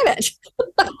don't get it.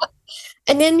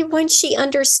 And then when she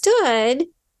understood,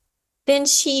 then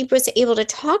she was able to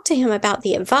talk to him about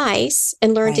the advice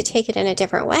and learn to take it in a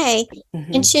different way.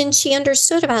 And she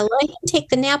understood about letting him take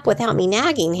the nap without me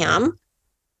nagging him.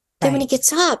 Then when he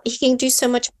gets up, he can do so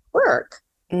much work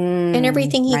and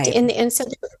everything he did. And so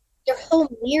their whole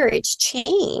marriage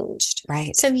changed.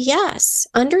 Right. So yes,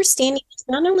 understanding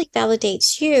not only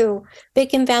validates you, but it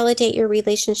can validate your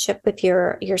relationship with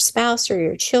your spouse or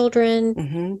your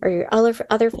children or your other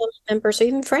family members or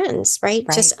even friends, right?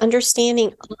 Just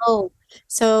understanding,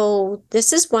 so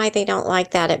this is why they don't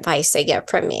like that advice they get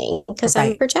from me because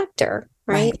I'm a projector,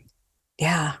 right?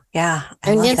 Yeah. Yeah.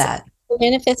 I love that.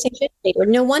 Manifesting generator.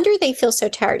 No wonder they feel so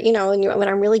tired. You know, and when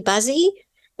I'm really buzzy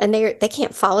and they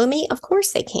can't follow me, of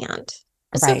course they can't.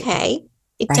 It's okay.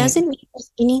 It doesn't mean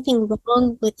there's anything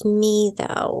wrong with me,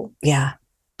 though. Yeah.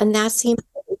 And that's the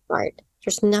important part.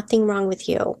 There's nothing wrong with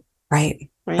you. Right.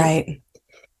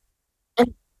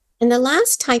 And the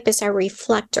last type is a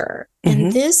reflector.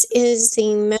 And this is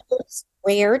the most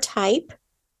rare type.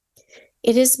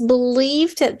 It is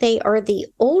believed that they are the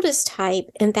oldest type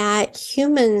and that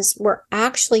humans were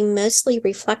actually mostly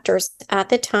reflectors at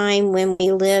the time when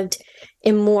we lived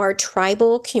in more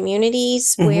tribal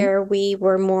communities where we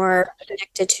were more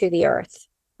connected to the earth.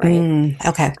 Right.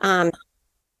 Okay.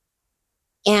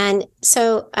 And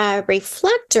so a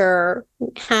reflector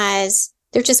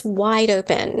they're just wide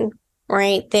open,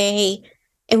 right?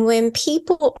 And when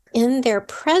people in their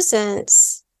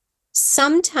presence,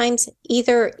 sometimes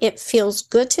either it feels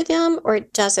good to them or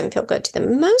it doesn't feel good to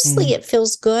them. Mostly it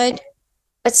feels good,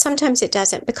 but sometimes it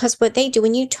doesn't, because what they do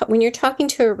when you're talking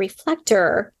to a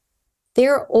reflector,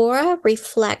 their aura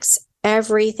reflects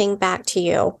everything back to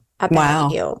you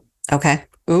about you. Okay.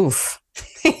 Oof.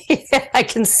 I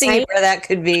can see where that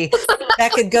could be.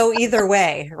 That could go either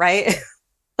way, right?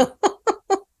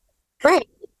 Right.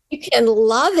 You can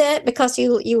love it because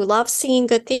you love seeing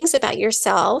good things about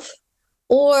yourself.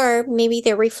 Or maybe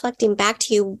they're reflecting back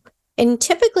to you. And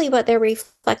typically what they're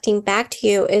reflecting back to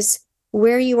you is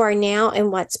where you are now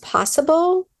and what's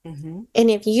possible. And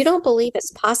if you don't believe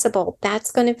it's possible,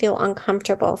 that's going to feel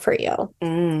uncomfortable for you.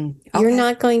 You're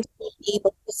not going to be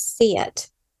able to see it.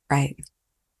 Right.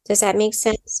 Does that make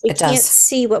sense? We can't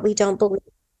see what we don't believe.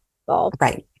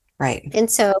 Right.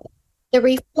 And so the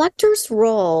reflector's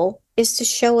role is to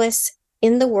show us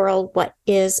in the world what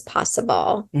is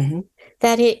possible.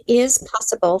 That it is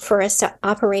possible for us to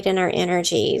operate in our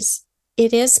energies.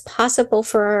 It is possible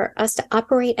for us to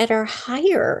operate at our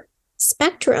higher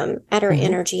spectrum at our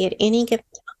energy at any given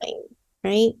time,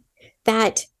 right?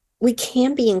 That we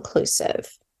can be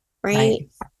inclusive, right?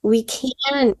 We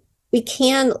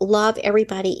can love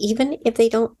everybody, even if they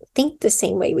don't think the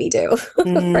same way we do,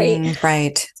 right?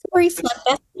 Right.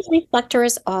 That's what reflector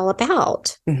is all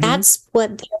about. That's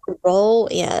what their role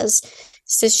is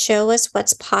to show us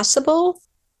what's possible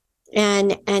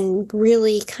and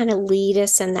really kind of lead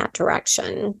us in that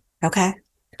direction. Okay.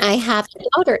 I have a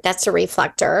daughter that's a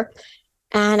reflector,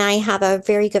 and I have a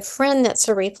very good friend that's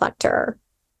a reflector.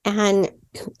 And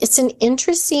it's an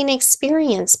interesting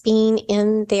experience being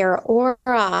in their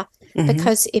aura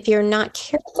because if you're not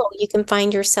careful, you can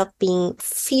find yourself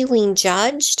feeling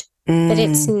judged, but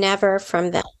it's never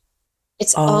from them.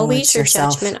 It's always your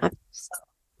judgment of yourself.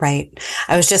 Right.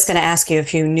 I was just going to ask you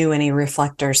if you knew any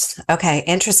reflectors. Okay.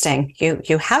 Interesting.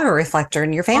 You have a reflector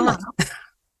in your family.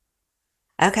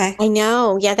 Okay. I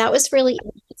know. Yeah, that was really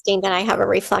interesting that I have a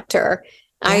reflector.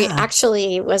 I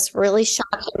actually was really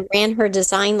shocked and ran her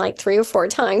design like 3 or 4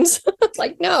 times.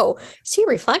 Like, no, is he a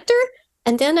reflector?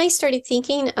 And then I started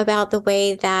thinking about the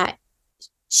way that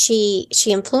she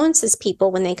influences people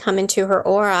when they come into her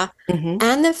aura, Hmm.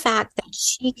 and the fact that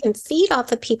she can feed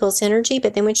off of people's energy,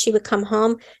 but then when she would come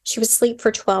home, she would sleep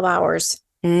for 12 hours.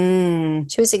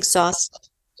 Mm. She was exhausted.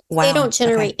 They Wow. don't Okay.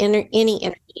 generate any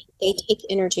energy. They take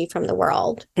energy from the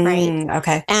world, right?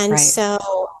 Okay. And Right.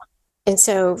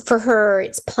 so for her,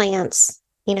 it's plants.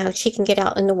 She can get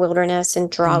out in the wilderness and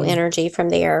draw Mm. energy from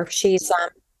there.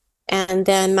 And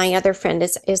then my other friend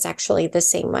is actually the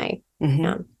same way. Hmm.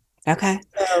 Um, Okay.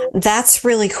 so That's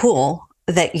really cool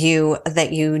that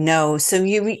you know. So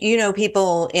you know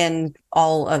people in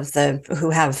all of the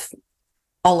who have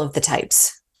all of the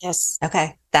types. yes, Okay.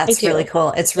 I That's really do.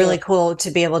 cool. I It's do. really cool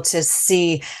to be able to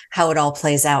see how it all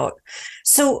plays out.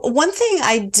 So one thing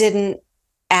I didn't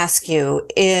ask you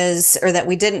is, or that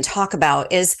we didn't talk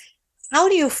about is, how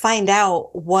do you find out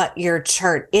what your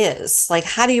chart is? Like,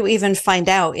 how do you even find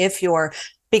out if you're,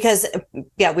 because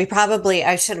yeah,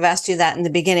 I should have asked you that in the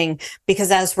beginning,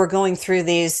 because as we're going through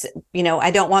these,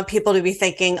 I don't want people to be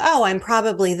thinking, oh, I'm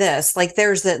probably this. Like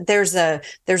there's a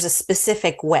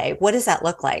specific way. What does that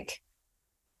look like?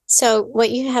 So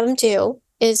what you have them do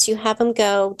is you have them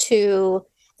go to,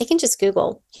 they can just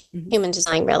Google Hmm. human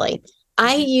design, really.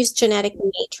 I Okay. use Genetic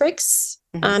Matrix.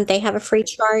 Hmm. They have a free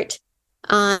chart.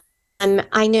 Um,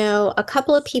 I know a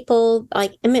couple of people,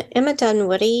 like Emma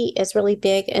Dunwoody is really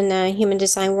big in the human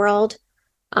design world.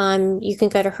 You can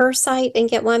go to her site and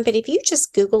get one, but if you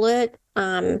just Google it,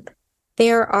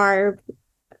 there are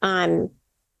um,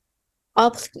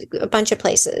 all a bunch of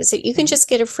places that you can Hmm. just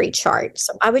get a free chart.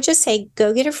 So I would just say,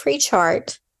 go get a free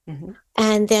chart Hmm.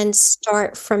 and then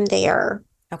start from there.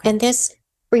 Okay. And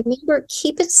remember,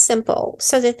 keep it simple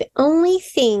so that the only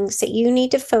things that you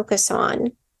need to focus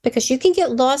on, because you can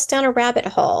get lost down a rabbit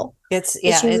hole, is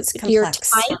It's your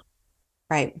complex. type.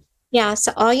 Right. Yeah.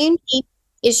 So all you need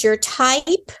is your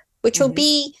type, which will Hmm.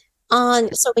 be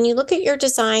on. So when you look at your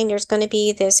design, there's going to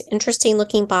be this interesting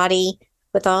looking body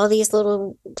with all these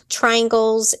little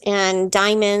triangles and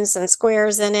diamonds and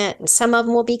squares in it. And some of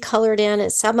them will be colored in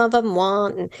and some of them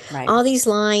won't. And Right. all these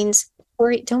lines.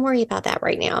 Don't worry about that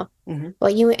right now. Hmm.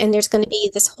 And there's going to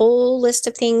be this whole list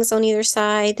of things on either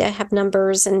side that have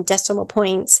numbers and decimal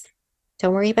points.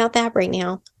 Don't worry about that right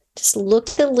now. Just look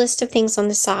at the list of things on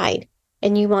the side,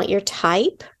 and you want your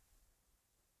type,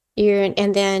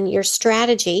 and then your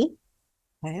strategy,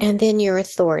 Okay. and then your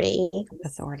authority.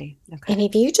 Authority. And Okay.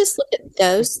 if you just look at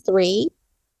those three,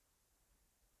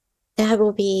 that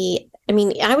will be, I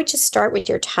mean, I would just start with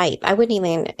your type. I wouldn't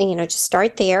even, just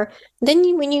start there.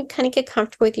 Then when you kind of get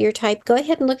comfortable with your type, go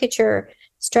ahead and look at your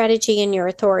strategy and your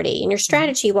authority. And your Hmm.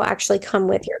 strategy will actually come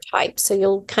with your type. So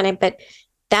you'll but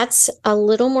that's a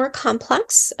little more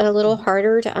complex, a little Hmm.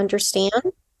 harder to understand.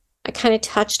 I kind of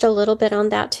touched a little bit on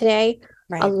that today.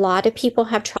 A Right. lot of people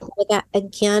have trouble with that.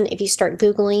 Again, if you start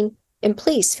Googling, and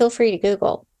please feel free to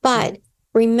Google, Yeah. but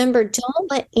remember, don't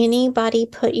let anybody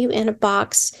put you in a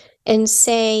box and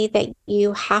say that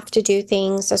you have to do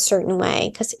things a certain way,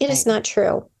 because it is Right. not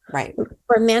true. Right.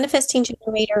 For a manifesting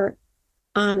generator,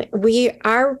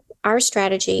 our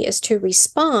strategy is to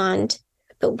respond,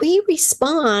 but we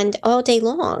respond all day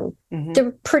long. Hmm.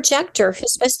 The projector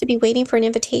who's supposed to be waiting for an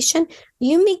invitation,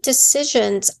 you make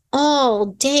decisions all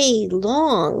day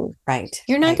long. Right.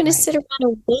 You're not Right. going to Right. sit around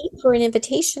and wait for an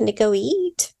invitation to go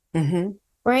eat, Hmm.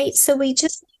 right? So we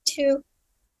just need to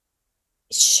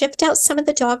shift out some of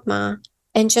the dogma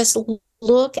and just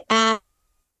look at,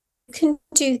 you can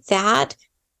do that.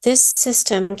 This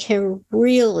system can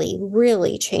really,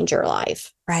 really change your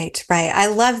life. Right. Right. I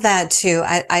love that too.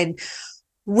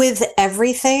 With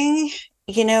everything,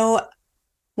 you know,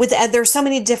 there's so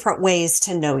many different ways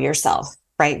to know yourself,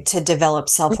 right? To develop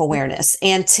self-awareness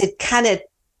and to kind of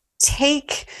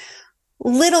take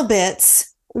little bits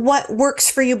what works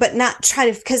for you, but not try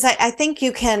to, because I think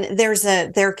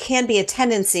there can be a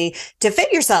tendency to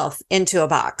fit yourself into the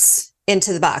box.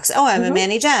 Oh, I'm a Mhm.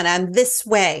 Manny Jen. I'm this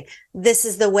way. This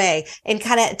is the way, and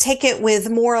kind of take it with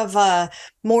more of a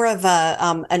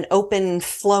an open,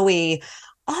 flowy.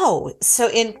 Oh, so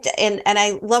and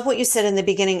I love what you said in the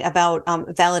beginning about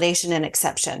validation and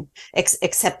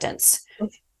acceptance.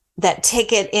 That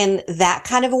take it in that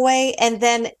kind of a way, and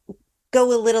then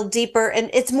go a little deeper, and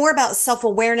it's more about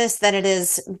self-awareness than it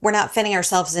is we're not fitting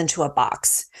ourselves into a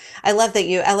box. I love that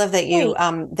you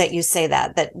Right. that you say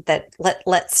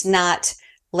let's not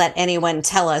let anyone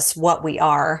tell us what we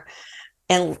are,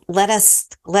 and let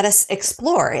us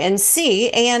explore and see.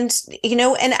 And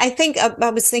and I think I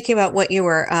was thinking about what you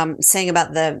were saying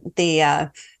about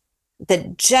the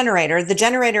generator. The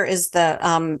generator is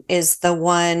the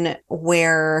one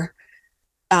where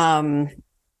um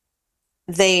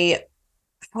they,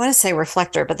 I want to say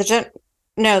reflector, but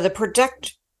no, the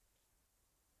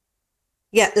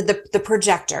Yeah, the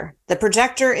projector. The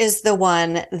projector is the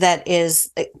one that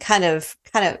is kind of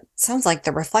sounds like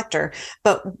the reflector,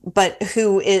 but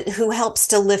who helps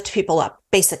to lift people up,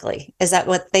 basically. Is that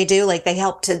what they do? Like they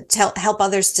help to help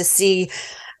others to see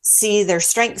their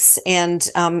strengths and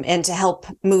to help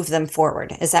move them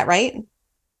forward. Is that right?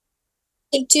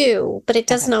 They do, but it Okay.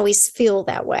 doesn't always feel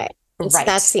that way. That's Right.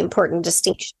 the important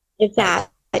distinction. Is Right.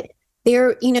 that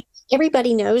there,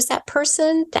 everybody knows that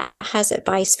person that has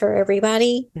advice for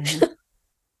everybody. Hmm.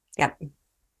 Yep.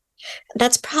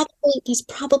 That's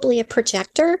probably a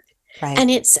projector, Right.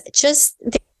 and it's just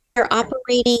they're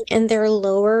operating in their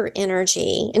lower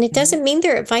energy. And it Hmm. doesn't mean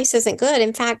their advice isn't good.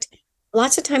 In fact,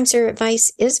 lots of times their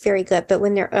advice is very good, but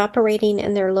when they're operating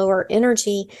in their lower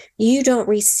energy, you don't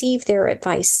receive their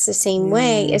advice the same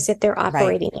way Mm. as if they're Right.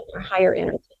 operating in their higher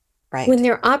energy. When Right.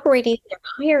 they're operating in their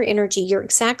higher energy, you're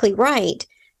exactly right.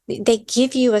 They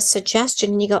give you a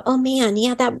suggestion and you go, oh man,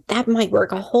 yeah, that might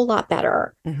work a whole lot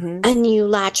better. Hmm. And you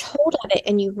latch hold of it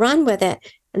and you run with it.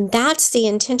 And that's the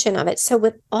intention of it. So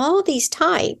with all these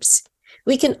types,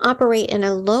 we can operate in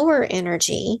a lower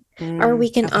energy or we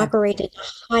Mm. can Okay. operate in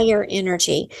higher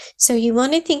energy. So you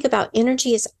want to think about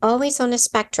energy is always on a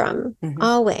spectrum, Hmm.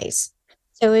 always.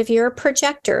 So if you're a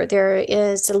projector, there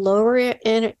is a lower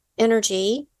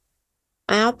energy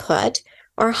output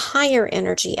or higher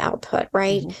energy output,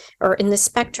 right? Hmm. Or in the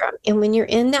spectrum. And when you're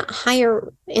in that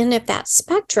higher end of that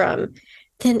spectrum,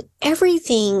 then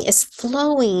everything is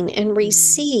flowing and Mm.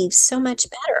 receives so much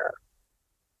better.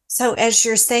 So as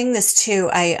you're saying this too,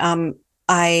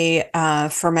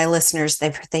 for my listeners,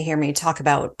 they hear me talk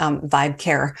about vibe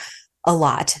care a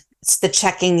lot. It's the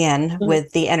checking in Mhm.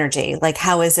 with the energy. Like,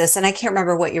 how is this? And I can't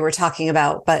remember what you were talking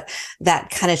about, but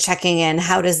that kind of checking in,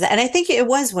 how does that? And I think it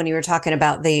was when you were talking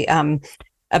about the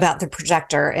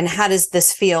projector and how does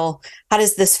this feel? How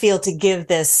does this feel to give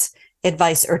this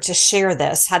advice or to share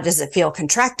this? How does it feel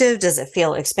contractive? Does it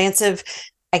feel expansive?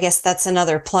 I guess that's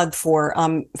another plug for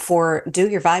do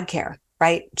your vibe care,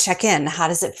 right? Check in. How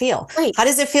does it feel? Right. How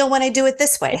does it feel when I do it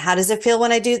this way? How does it feel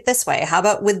when I do it this way? How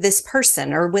about with this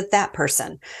person or with that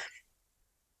person?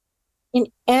 And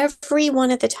every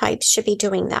one of the types should be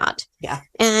doing that. Yeah.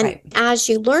 And Right. as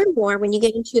you learn more, when you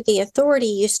get into the authority,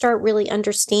 you start really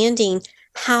understanding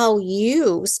how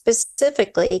you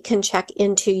specifically can check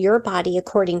into your body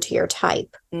according to your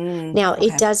type. Now, it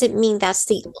Okay. doesn't mean that's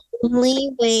the only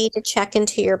way to check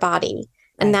into your body.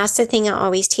 And Right. that's the thing I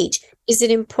always teach. Is it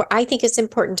important? I think it's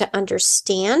important to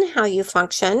understand how you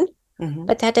function, Hmm.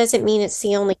 but that doesn't mean it's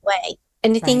the only way.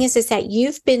 And the thing Right. is that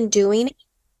you've been doing it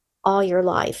all your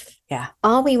life. Yeah.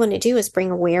 All we want to do is bring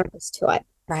awareness to it,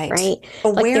 Right. right?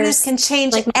 Like Awareness there's can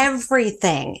change like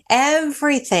everything.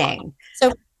 Everything.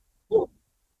 so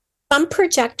some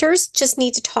projectors just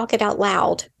need to talk it out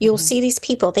loud. You'll Hmm. see these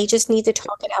people, they just need to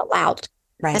talk it out loud.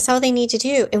 Right. That's all they need to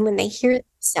do. And when they hear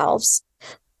themselves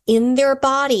in their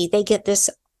body, they get this,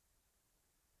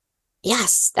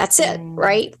 yes, that's it, Mm.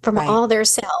 right? From Right. all their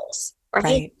cells, right?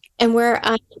 Right. And where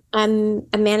I'm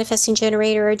a manifesting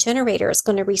generator or a generator is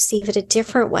going to receive it a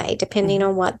different way depending Hmm.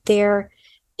 on what their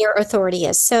authority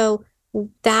is. So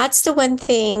that's the one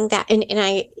thing that and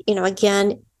I,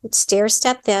 again, stair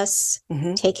step this,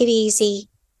 Hmm. take it easy.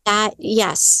 That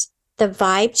yes, the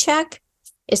vibe check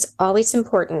is always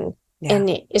important. Yeah. And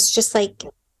it's just like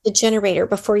the generator.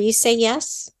 Before you say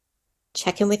yes,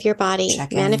 check in with your body.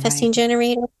 Check in. Right. Manifesting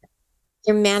generator,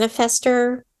 your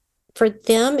manifester, for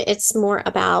them, it's more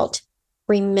about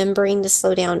remembering to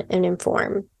slow down and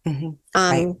inform. Hmm.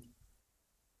 Right. Um,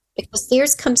 because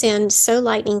theirs comes in so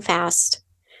lightning fast,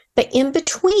 but in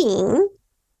between,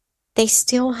 they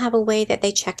still have a way that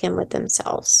they check in with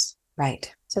themselves. Right.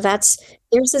 So that's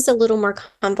theirs is a little more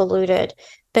convoluted,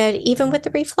 but even with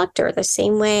the reflector, the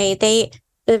same way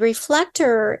the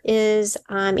reflector is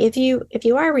if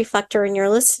you are a reflector and you're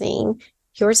listening,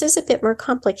 yours is a bit more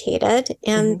complicated.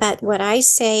 And Hmm. but what I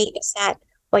say is that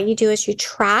what you do is you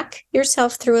track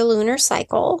yourself through a lunar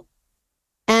cycle,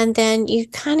 and then you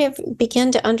kind of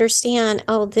begin to understand,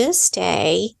 oh, this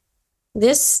day,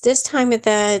 this time of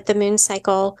the moon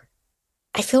cycle,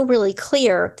 I feel really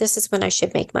clear. This is when I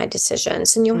should make my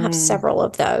decisions. And you'll have Mm. several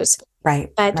of those. Right.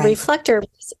 But the Right. reflector,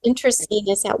 what's interesting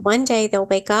is that one day they'll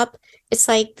wake up. It's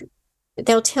like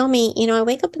they'll tell me, I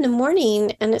wake up in the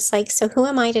morning and it's like, so who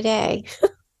am I today?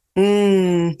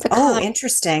 Oh, Because,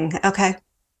 interesting. Okay.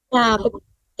 but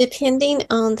depending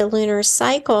on the lunar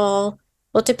cycle,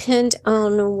 will depend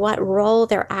on what role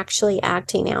they're actually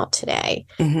acting out today.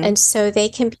 Hmm. And so they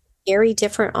can be very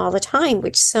different all the time,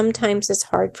 which sometimes is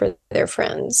hard for their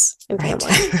friends and Right.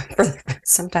 family.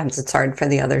 Sometimes it's hard for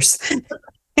the others.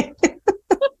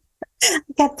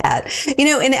 Get that.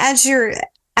 And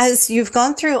as you've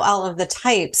gone through all of the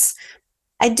types,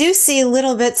 I do see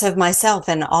little bits of myself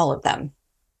in all of them,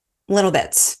 little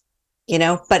bits,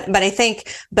 but I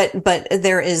think, but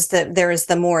there is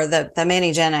the more, the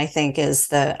Manny Gen, I think is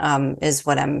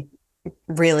what I'm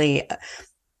really,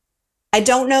 I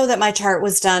don't know that my chart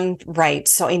was done right.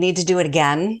 So I need to do it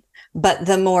again. But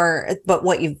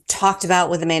what you've talked about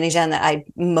with the Manny Gen, that I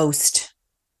most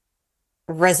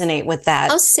resonate with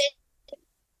that.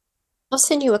 I'll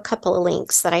send you a couple of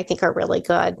links that I think are really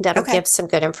good. That'll give some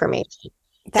good information.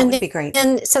 That would be great.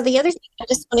 And so the other thing I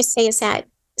just want to say is that,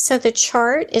 so the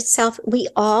chart itself, we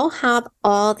all have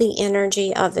all the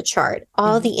energy of the chart.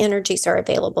 All the energies are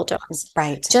available to us.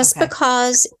 Right. Just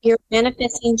because you're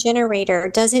manifesting generator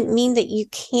doesn't mean that you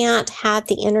can't have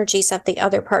the energies of the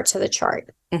other parts of the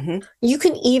chart. You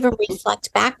can even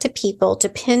reflect back to people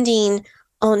depending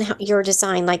on your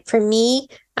design. Like for me,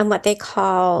 I'm what they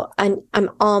call, I'm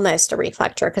almost a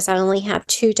reflector because I only have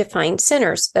 2 defined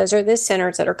centers. Those are the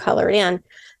centers that are colored in.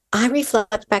 I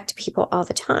reflect back to people all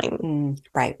the time.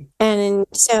 Right. And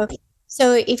so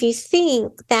if you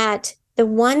think that the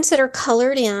ones that are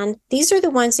colored in, these are the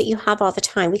ones that you have all the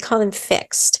time. We call them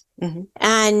fixed.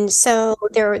 And so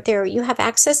they're you have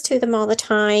access to them all the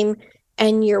time,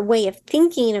 and your way of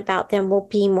thinking about them will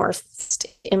be more fixed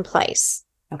in place.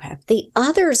 Okay. The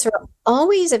others are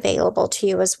always available to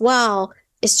you as well.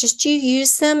 It's just you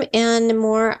use them in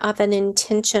more of an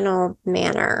intentional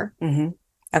manner.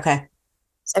 Okay.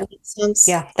 Does that make sense?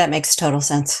 Yeah, that makes total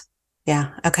sense.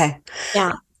 Yeah. Okay.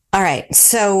 Yeah. All right.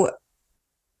 So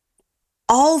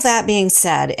all that being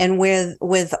said, and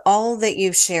with all that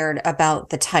you've shared about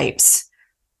the types,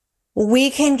 we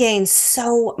can gain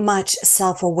so much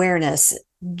self-awareness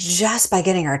just by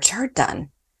getting our chart done.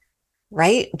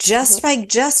 Right. Just by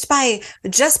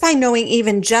knowing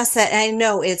even just that. And I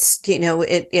know it's,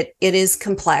 it is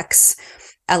complex.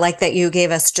 I like that you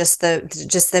gave us just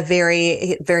the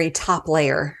very, very top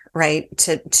layer, right?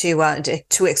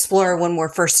 To explore when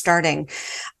we're first starting.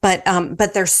 But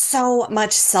there's so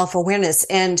much self-awareness.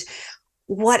 And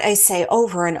what I say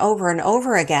over and over and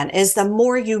over again is the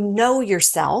more you know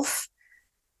yourself,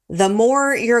 the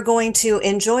more you're going to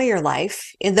enjoy your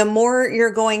life, the more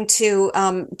you're going to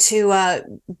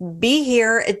be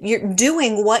here. You're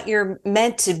doing what you're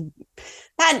meant to,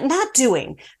 not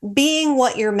doing, being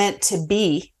what you're meant to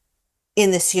be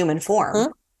in this human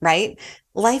form, right?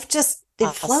 Life just,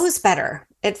 it flows better.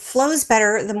 It flows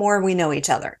better the more we know each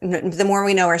other, the more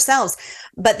we know ourselves.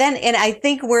 But then, and I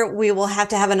think we will have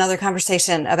to have another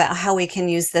conversation about how we can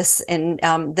use this in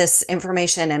this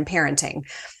information in parenting.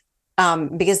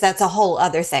 Because that's a whole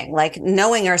other thing, like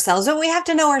knowing ourselves. But we have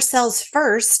to know ourselves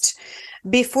first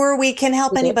before we can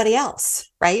help anybody else,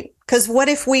 right? Because what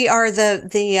if we are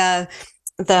the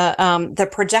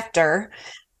projector,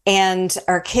 and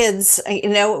our kids,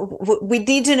 we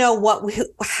need to know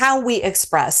how we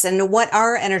express and what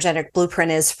our energetic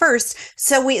blueprint is first,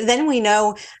 so we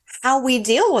know how we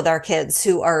deal with our kids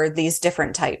who are these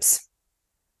different types.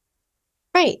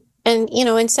 Right, and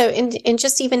and so in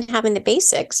just even having the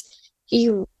basics.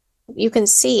 You can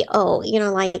see, for me,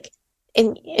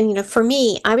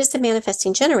 I was the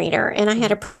manifesting generator, and I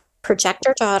had a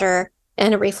projector daughter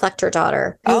and a reflector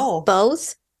daughter.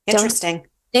 Both interesting.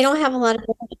 They don't have a lot of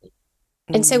energy.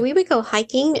 And so we would go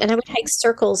hiking, and I would hike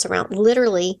circles around.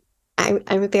 Literally, I'm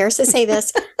embarrassed to say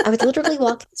this. I would literally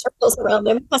walk in circles around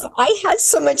them because I had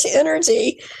so much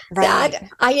energy that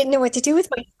I didn't know what to do with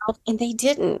myself, and they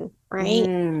didn't. Right,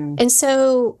 and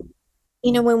so.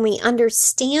 When we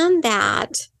understand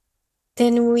that,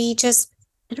 then we just,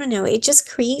 it just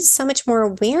creates so much more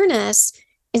awareness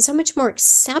and so much more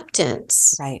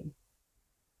acceptance. Right.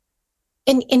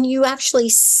 And you actually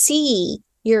see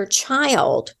your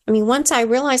child. Once I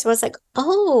realized, I was like,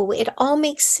 oh, it all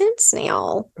makes sense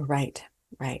now. Right.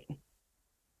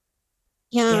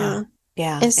 Yeah.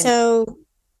 And so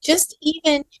just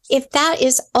even if that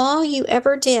is all you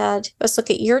ever did, was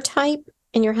look at your type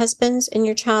and your husband's and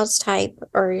your child's type,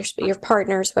 or your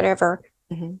partner's, whatever,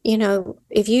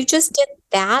 if you just did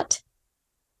that,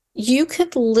 you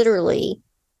could literally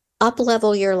up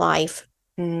level your life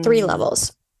 3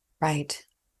 levels. Right.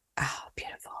 Oh,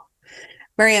 beautiful.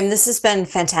 Miriam, this has been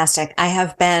fantastic.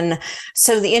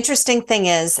 So the interesting thing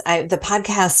is the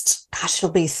podcast, it'll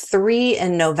be 3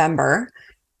 in November,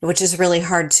 which is really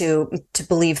hard to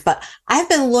believe, but I've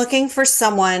been looking for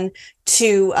someone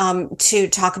to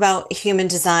talk about human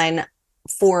design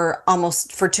for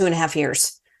 2.5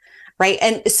 years. Right.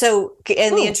 And so, the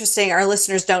interesting, our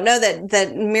listeners don't know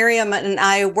that Miriam and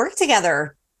I worked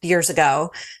together years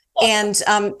ago. And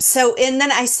and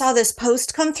then I saw this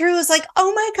post come through. I was like,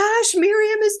 oh my gosh,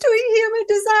 Miriam is doing human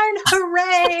design.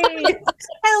 Hooray.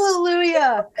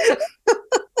 Hallelujah.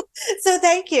 So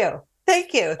thank you.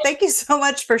 Thank you. Thank you so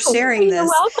much for sharing You're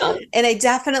this. welcome. And I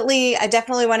definitely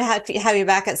want to have you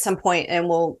back at some point, and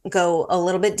we'll go a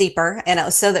little bit deeper,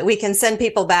 and so that we can send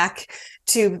people back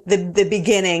to the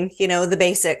beginning, the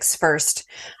basics first.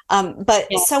 But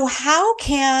Yeah. so how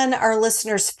can our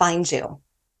listeners find you?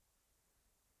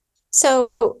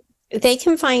 So they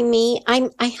can find me.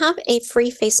 I have a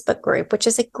free Facebook group, which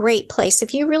is a great place.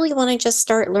 If you really want to just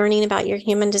start learning about your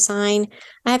human design,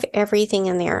 I have everything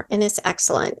in there and it's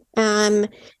excellent. And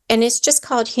it's just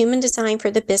called Human Design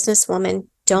for the Businesswoman.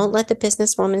 Don't let the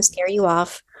businesswoman scare you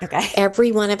off. Okay.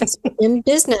 Every one of us in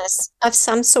business of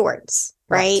some sorts,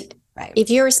 right? Right. If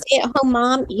you're a stay-at-home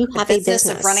mom, you have a business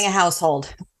of running a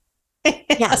household.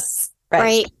 Yes.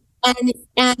 Right. And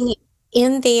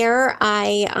in there,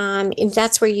 and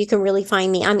that's where you can really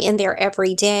find me. I'm in there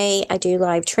every day. I do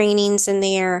live trainings in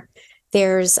there.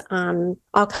 There's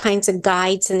all kinds of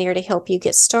guides in there to help you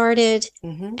get started.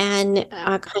 Mm-hmm. And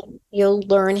you'll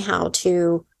learn how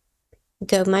to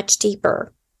go much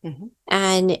deeper. Mm-hmm.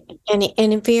 And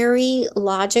in very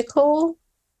logical,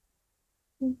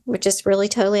 which is really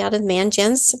totally out of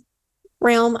Jen's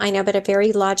realm, I know, but a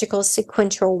very logical,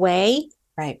 sequential way.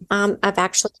 Right. Of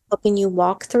actually helping you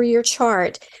walk through your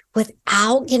chart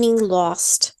without getting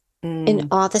lost in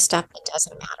all the stuff that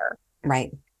doesn't matter.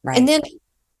 Right. And then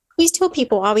please tell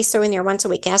people, always throw in there once a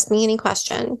week, ask me any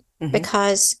question. Mm-hmm.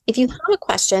 Because if you have a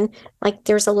question, like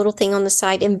there's a little thing on the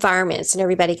side, environments, and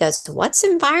everybody goes, what's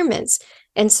environments?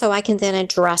 And so I can then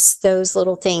address those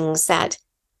little things that,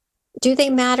 do they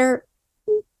matter?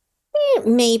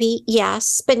 Maybe,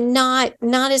 yes, but not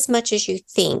as much as you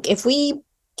think. If we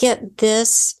get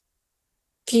these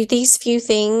few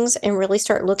things and really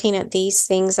start looking at these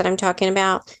things that I'm talking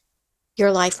about,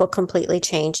 your life will completely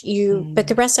change. But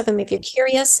the rest of them, if you're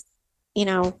curious,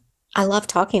 I love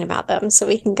talking about them, so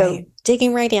we can go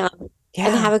digging right in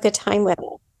and have a good time with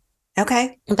it.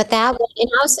 Okay. But that one, and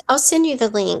I'll send you the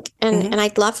link, and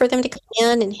I'd love for them to come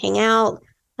in and hang out.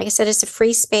 Like I said, it's a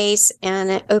free space and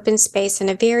an open space and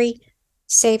a very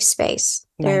safe space.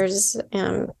 There's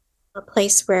a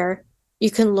place where you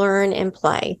can learn and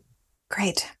play.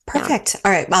 Great. Perfect. Yeah.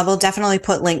 All right. I will definitely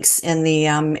put links in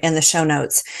the show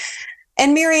notes.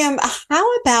 And Miriam,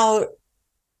 how about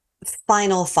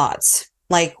final thoughts?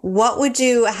 Like what would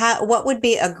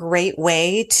be a great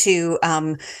way to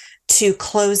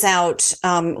close out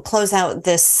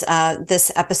this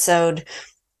episode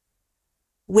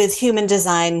with human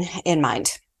design in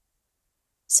mind?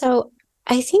 So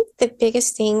I think the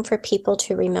biggest thing for people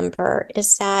to remember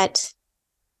is that,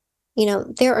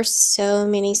 there are so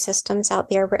many systems out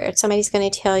there where somebody's going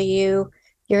to tell you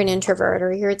you're an introvert,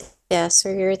 or you're this,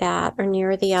 or you're that, or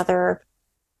you're the other.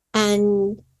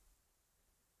 And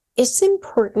it's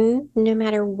important, no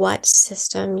matter what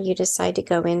system you decide to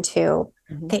go into,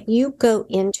 that you go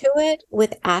into it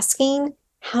with asking,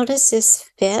 how does this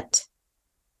fit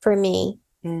for me?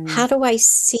 How do I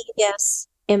see this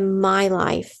in my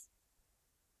life?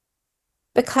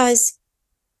 Because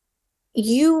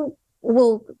you're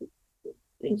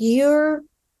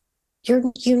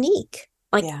unique.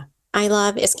 Like, I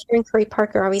love, as Karen Curry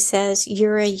Parker always says,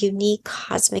 you're a unique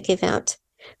cosmic event.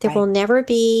 There will never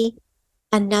be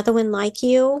another one like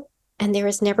you, and there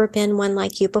has never been one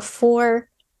like you before.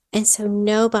 And so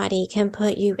nobody can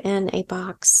put you in a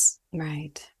box.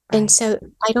 Right. And so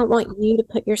I don't want you to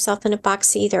put yourself in a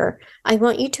box either. I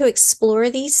want you to explore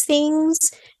these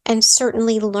things and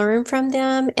certainly learn from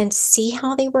them and see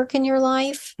how they work in your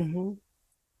life. And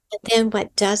then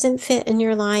what doesn't fit in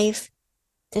your life,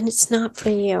 then it's not for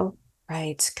you.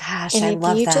 Right. Gosh, I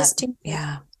love that.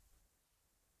 Yeah.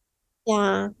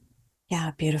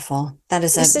 Yeah. Beautiful. That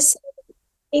is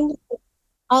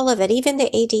all of it, even the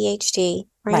ADHD,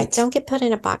 right? Don't get put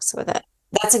in a box with it.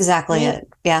 That's exactly it.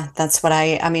 Yeah. That's what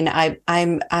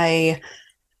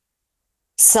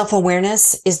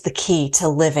self-awareness is the key to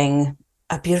living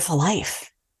a beautiful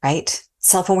life, right?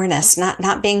 Self-awareness,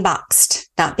 not being boxed,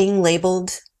 not being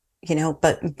labeled,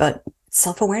 but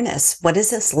self-awareness. What does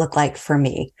this look like for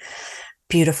me?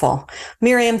 Beautiful.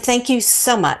 Miriam, thank you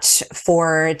so much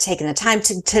for taking the time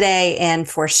today and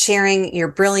for sharing your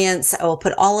brilliance. I will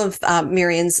put all of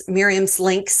Miriam's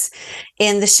links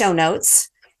in the show notes,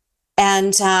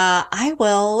 and I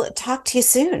will talk to you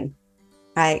soon.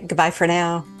 All right. Goodbye for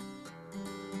now.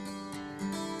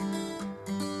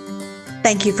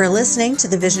 Thank you for listening to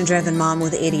the Vision Driven Mom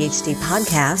with ADHD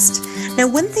podcast. Now,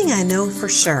 one thing I know for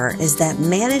sure is that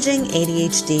managing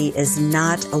ADHD is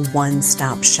not a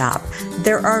one-stop shop.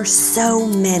 There are so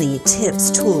many tips,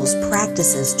 tools,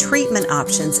 practices, treatment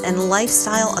options, and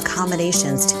lifestyle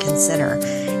accommodations to consider.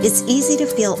 It's easy to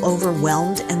feel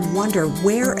overwhelmed and wonder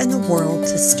where in the world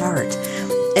to start.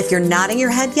 If you're nodding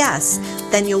your head yes,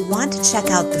 then you'll want to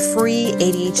check out the free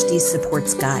ADHD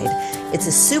Supports Guide. It's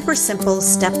a super simple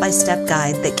step-by-step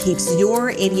guide that keeps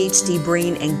your ADHD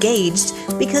brain engaged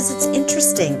because it's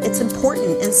interesting, it's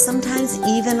important, and sometimes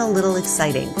even a little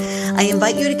exciting. I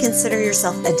invite you to consider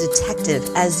yourself a detective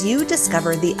as you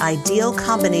discover the ideal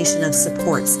combination of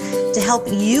supports to help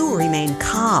you remain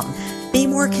calm, be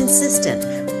more consistent,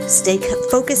 stay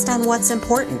focused on what's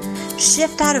important,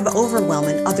 shift out of overwhelm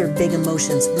and other big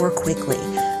emotions more quickly,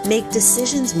 make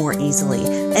decisions more easily,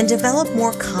 and develop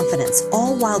more confidence,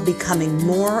 all while becoming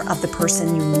more of the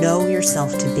person you know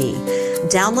yourself to be.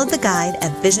 Download the guide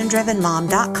at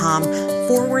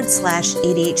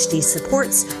visiondrivenmom.com/ADHD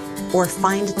supports or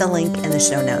find the link in the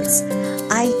show notes.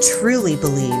 I truly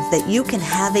believe that you can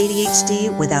have ADHD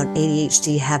without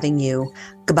ADHD having you.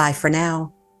 Goodbye for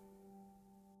now.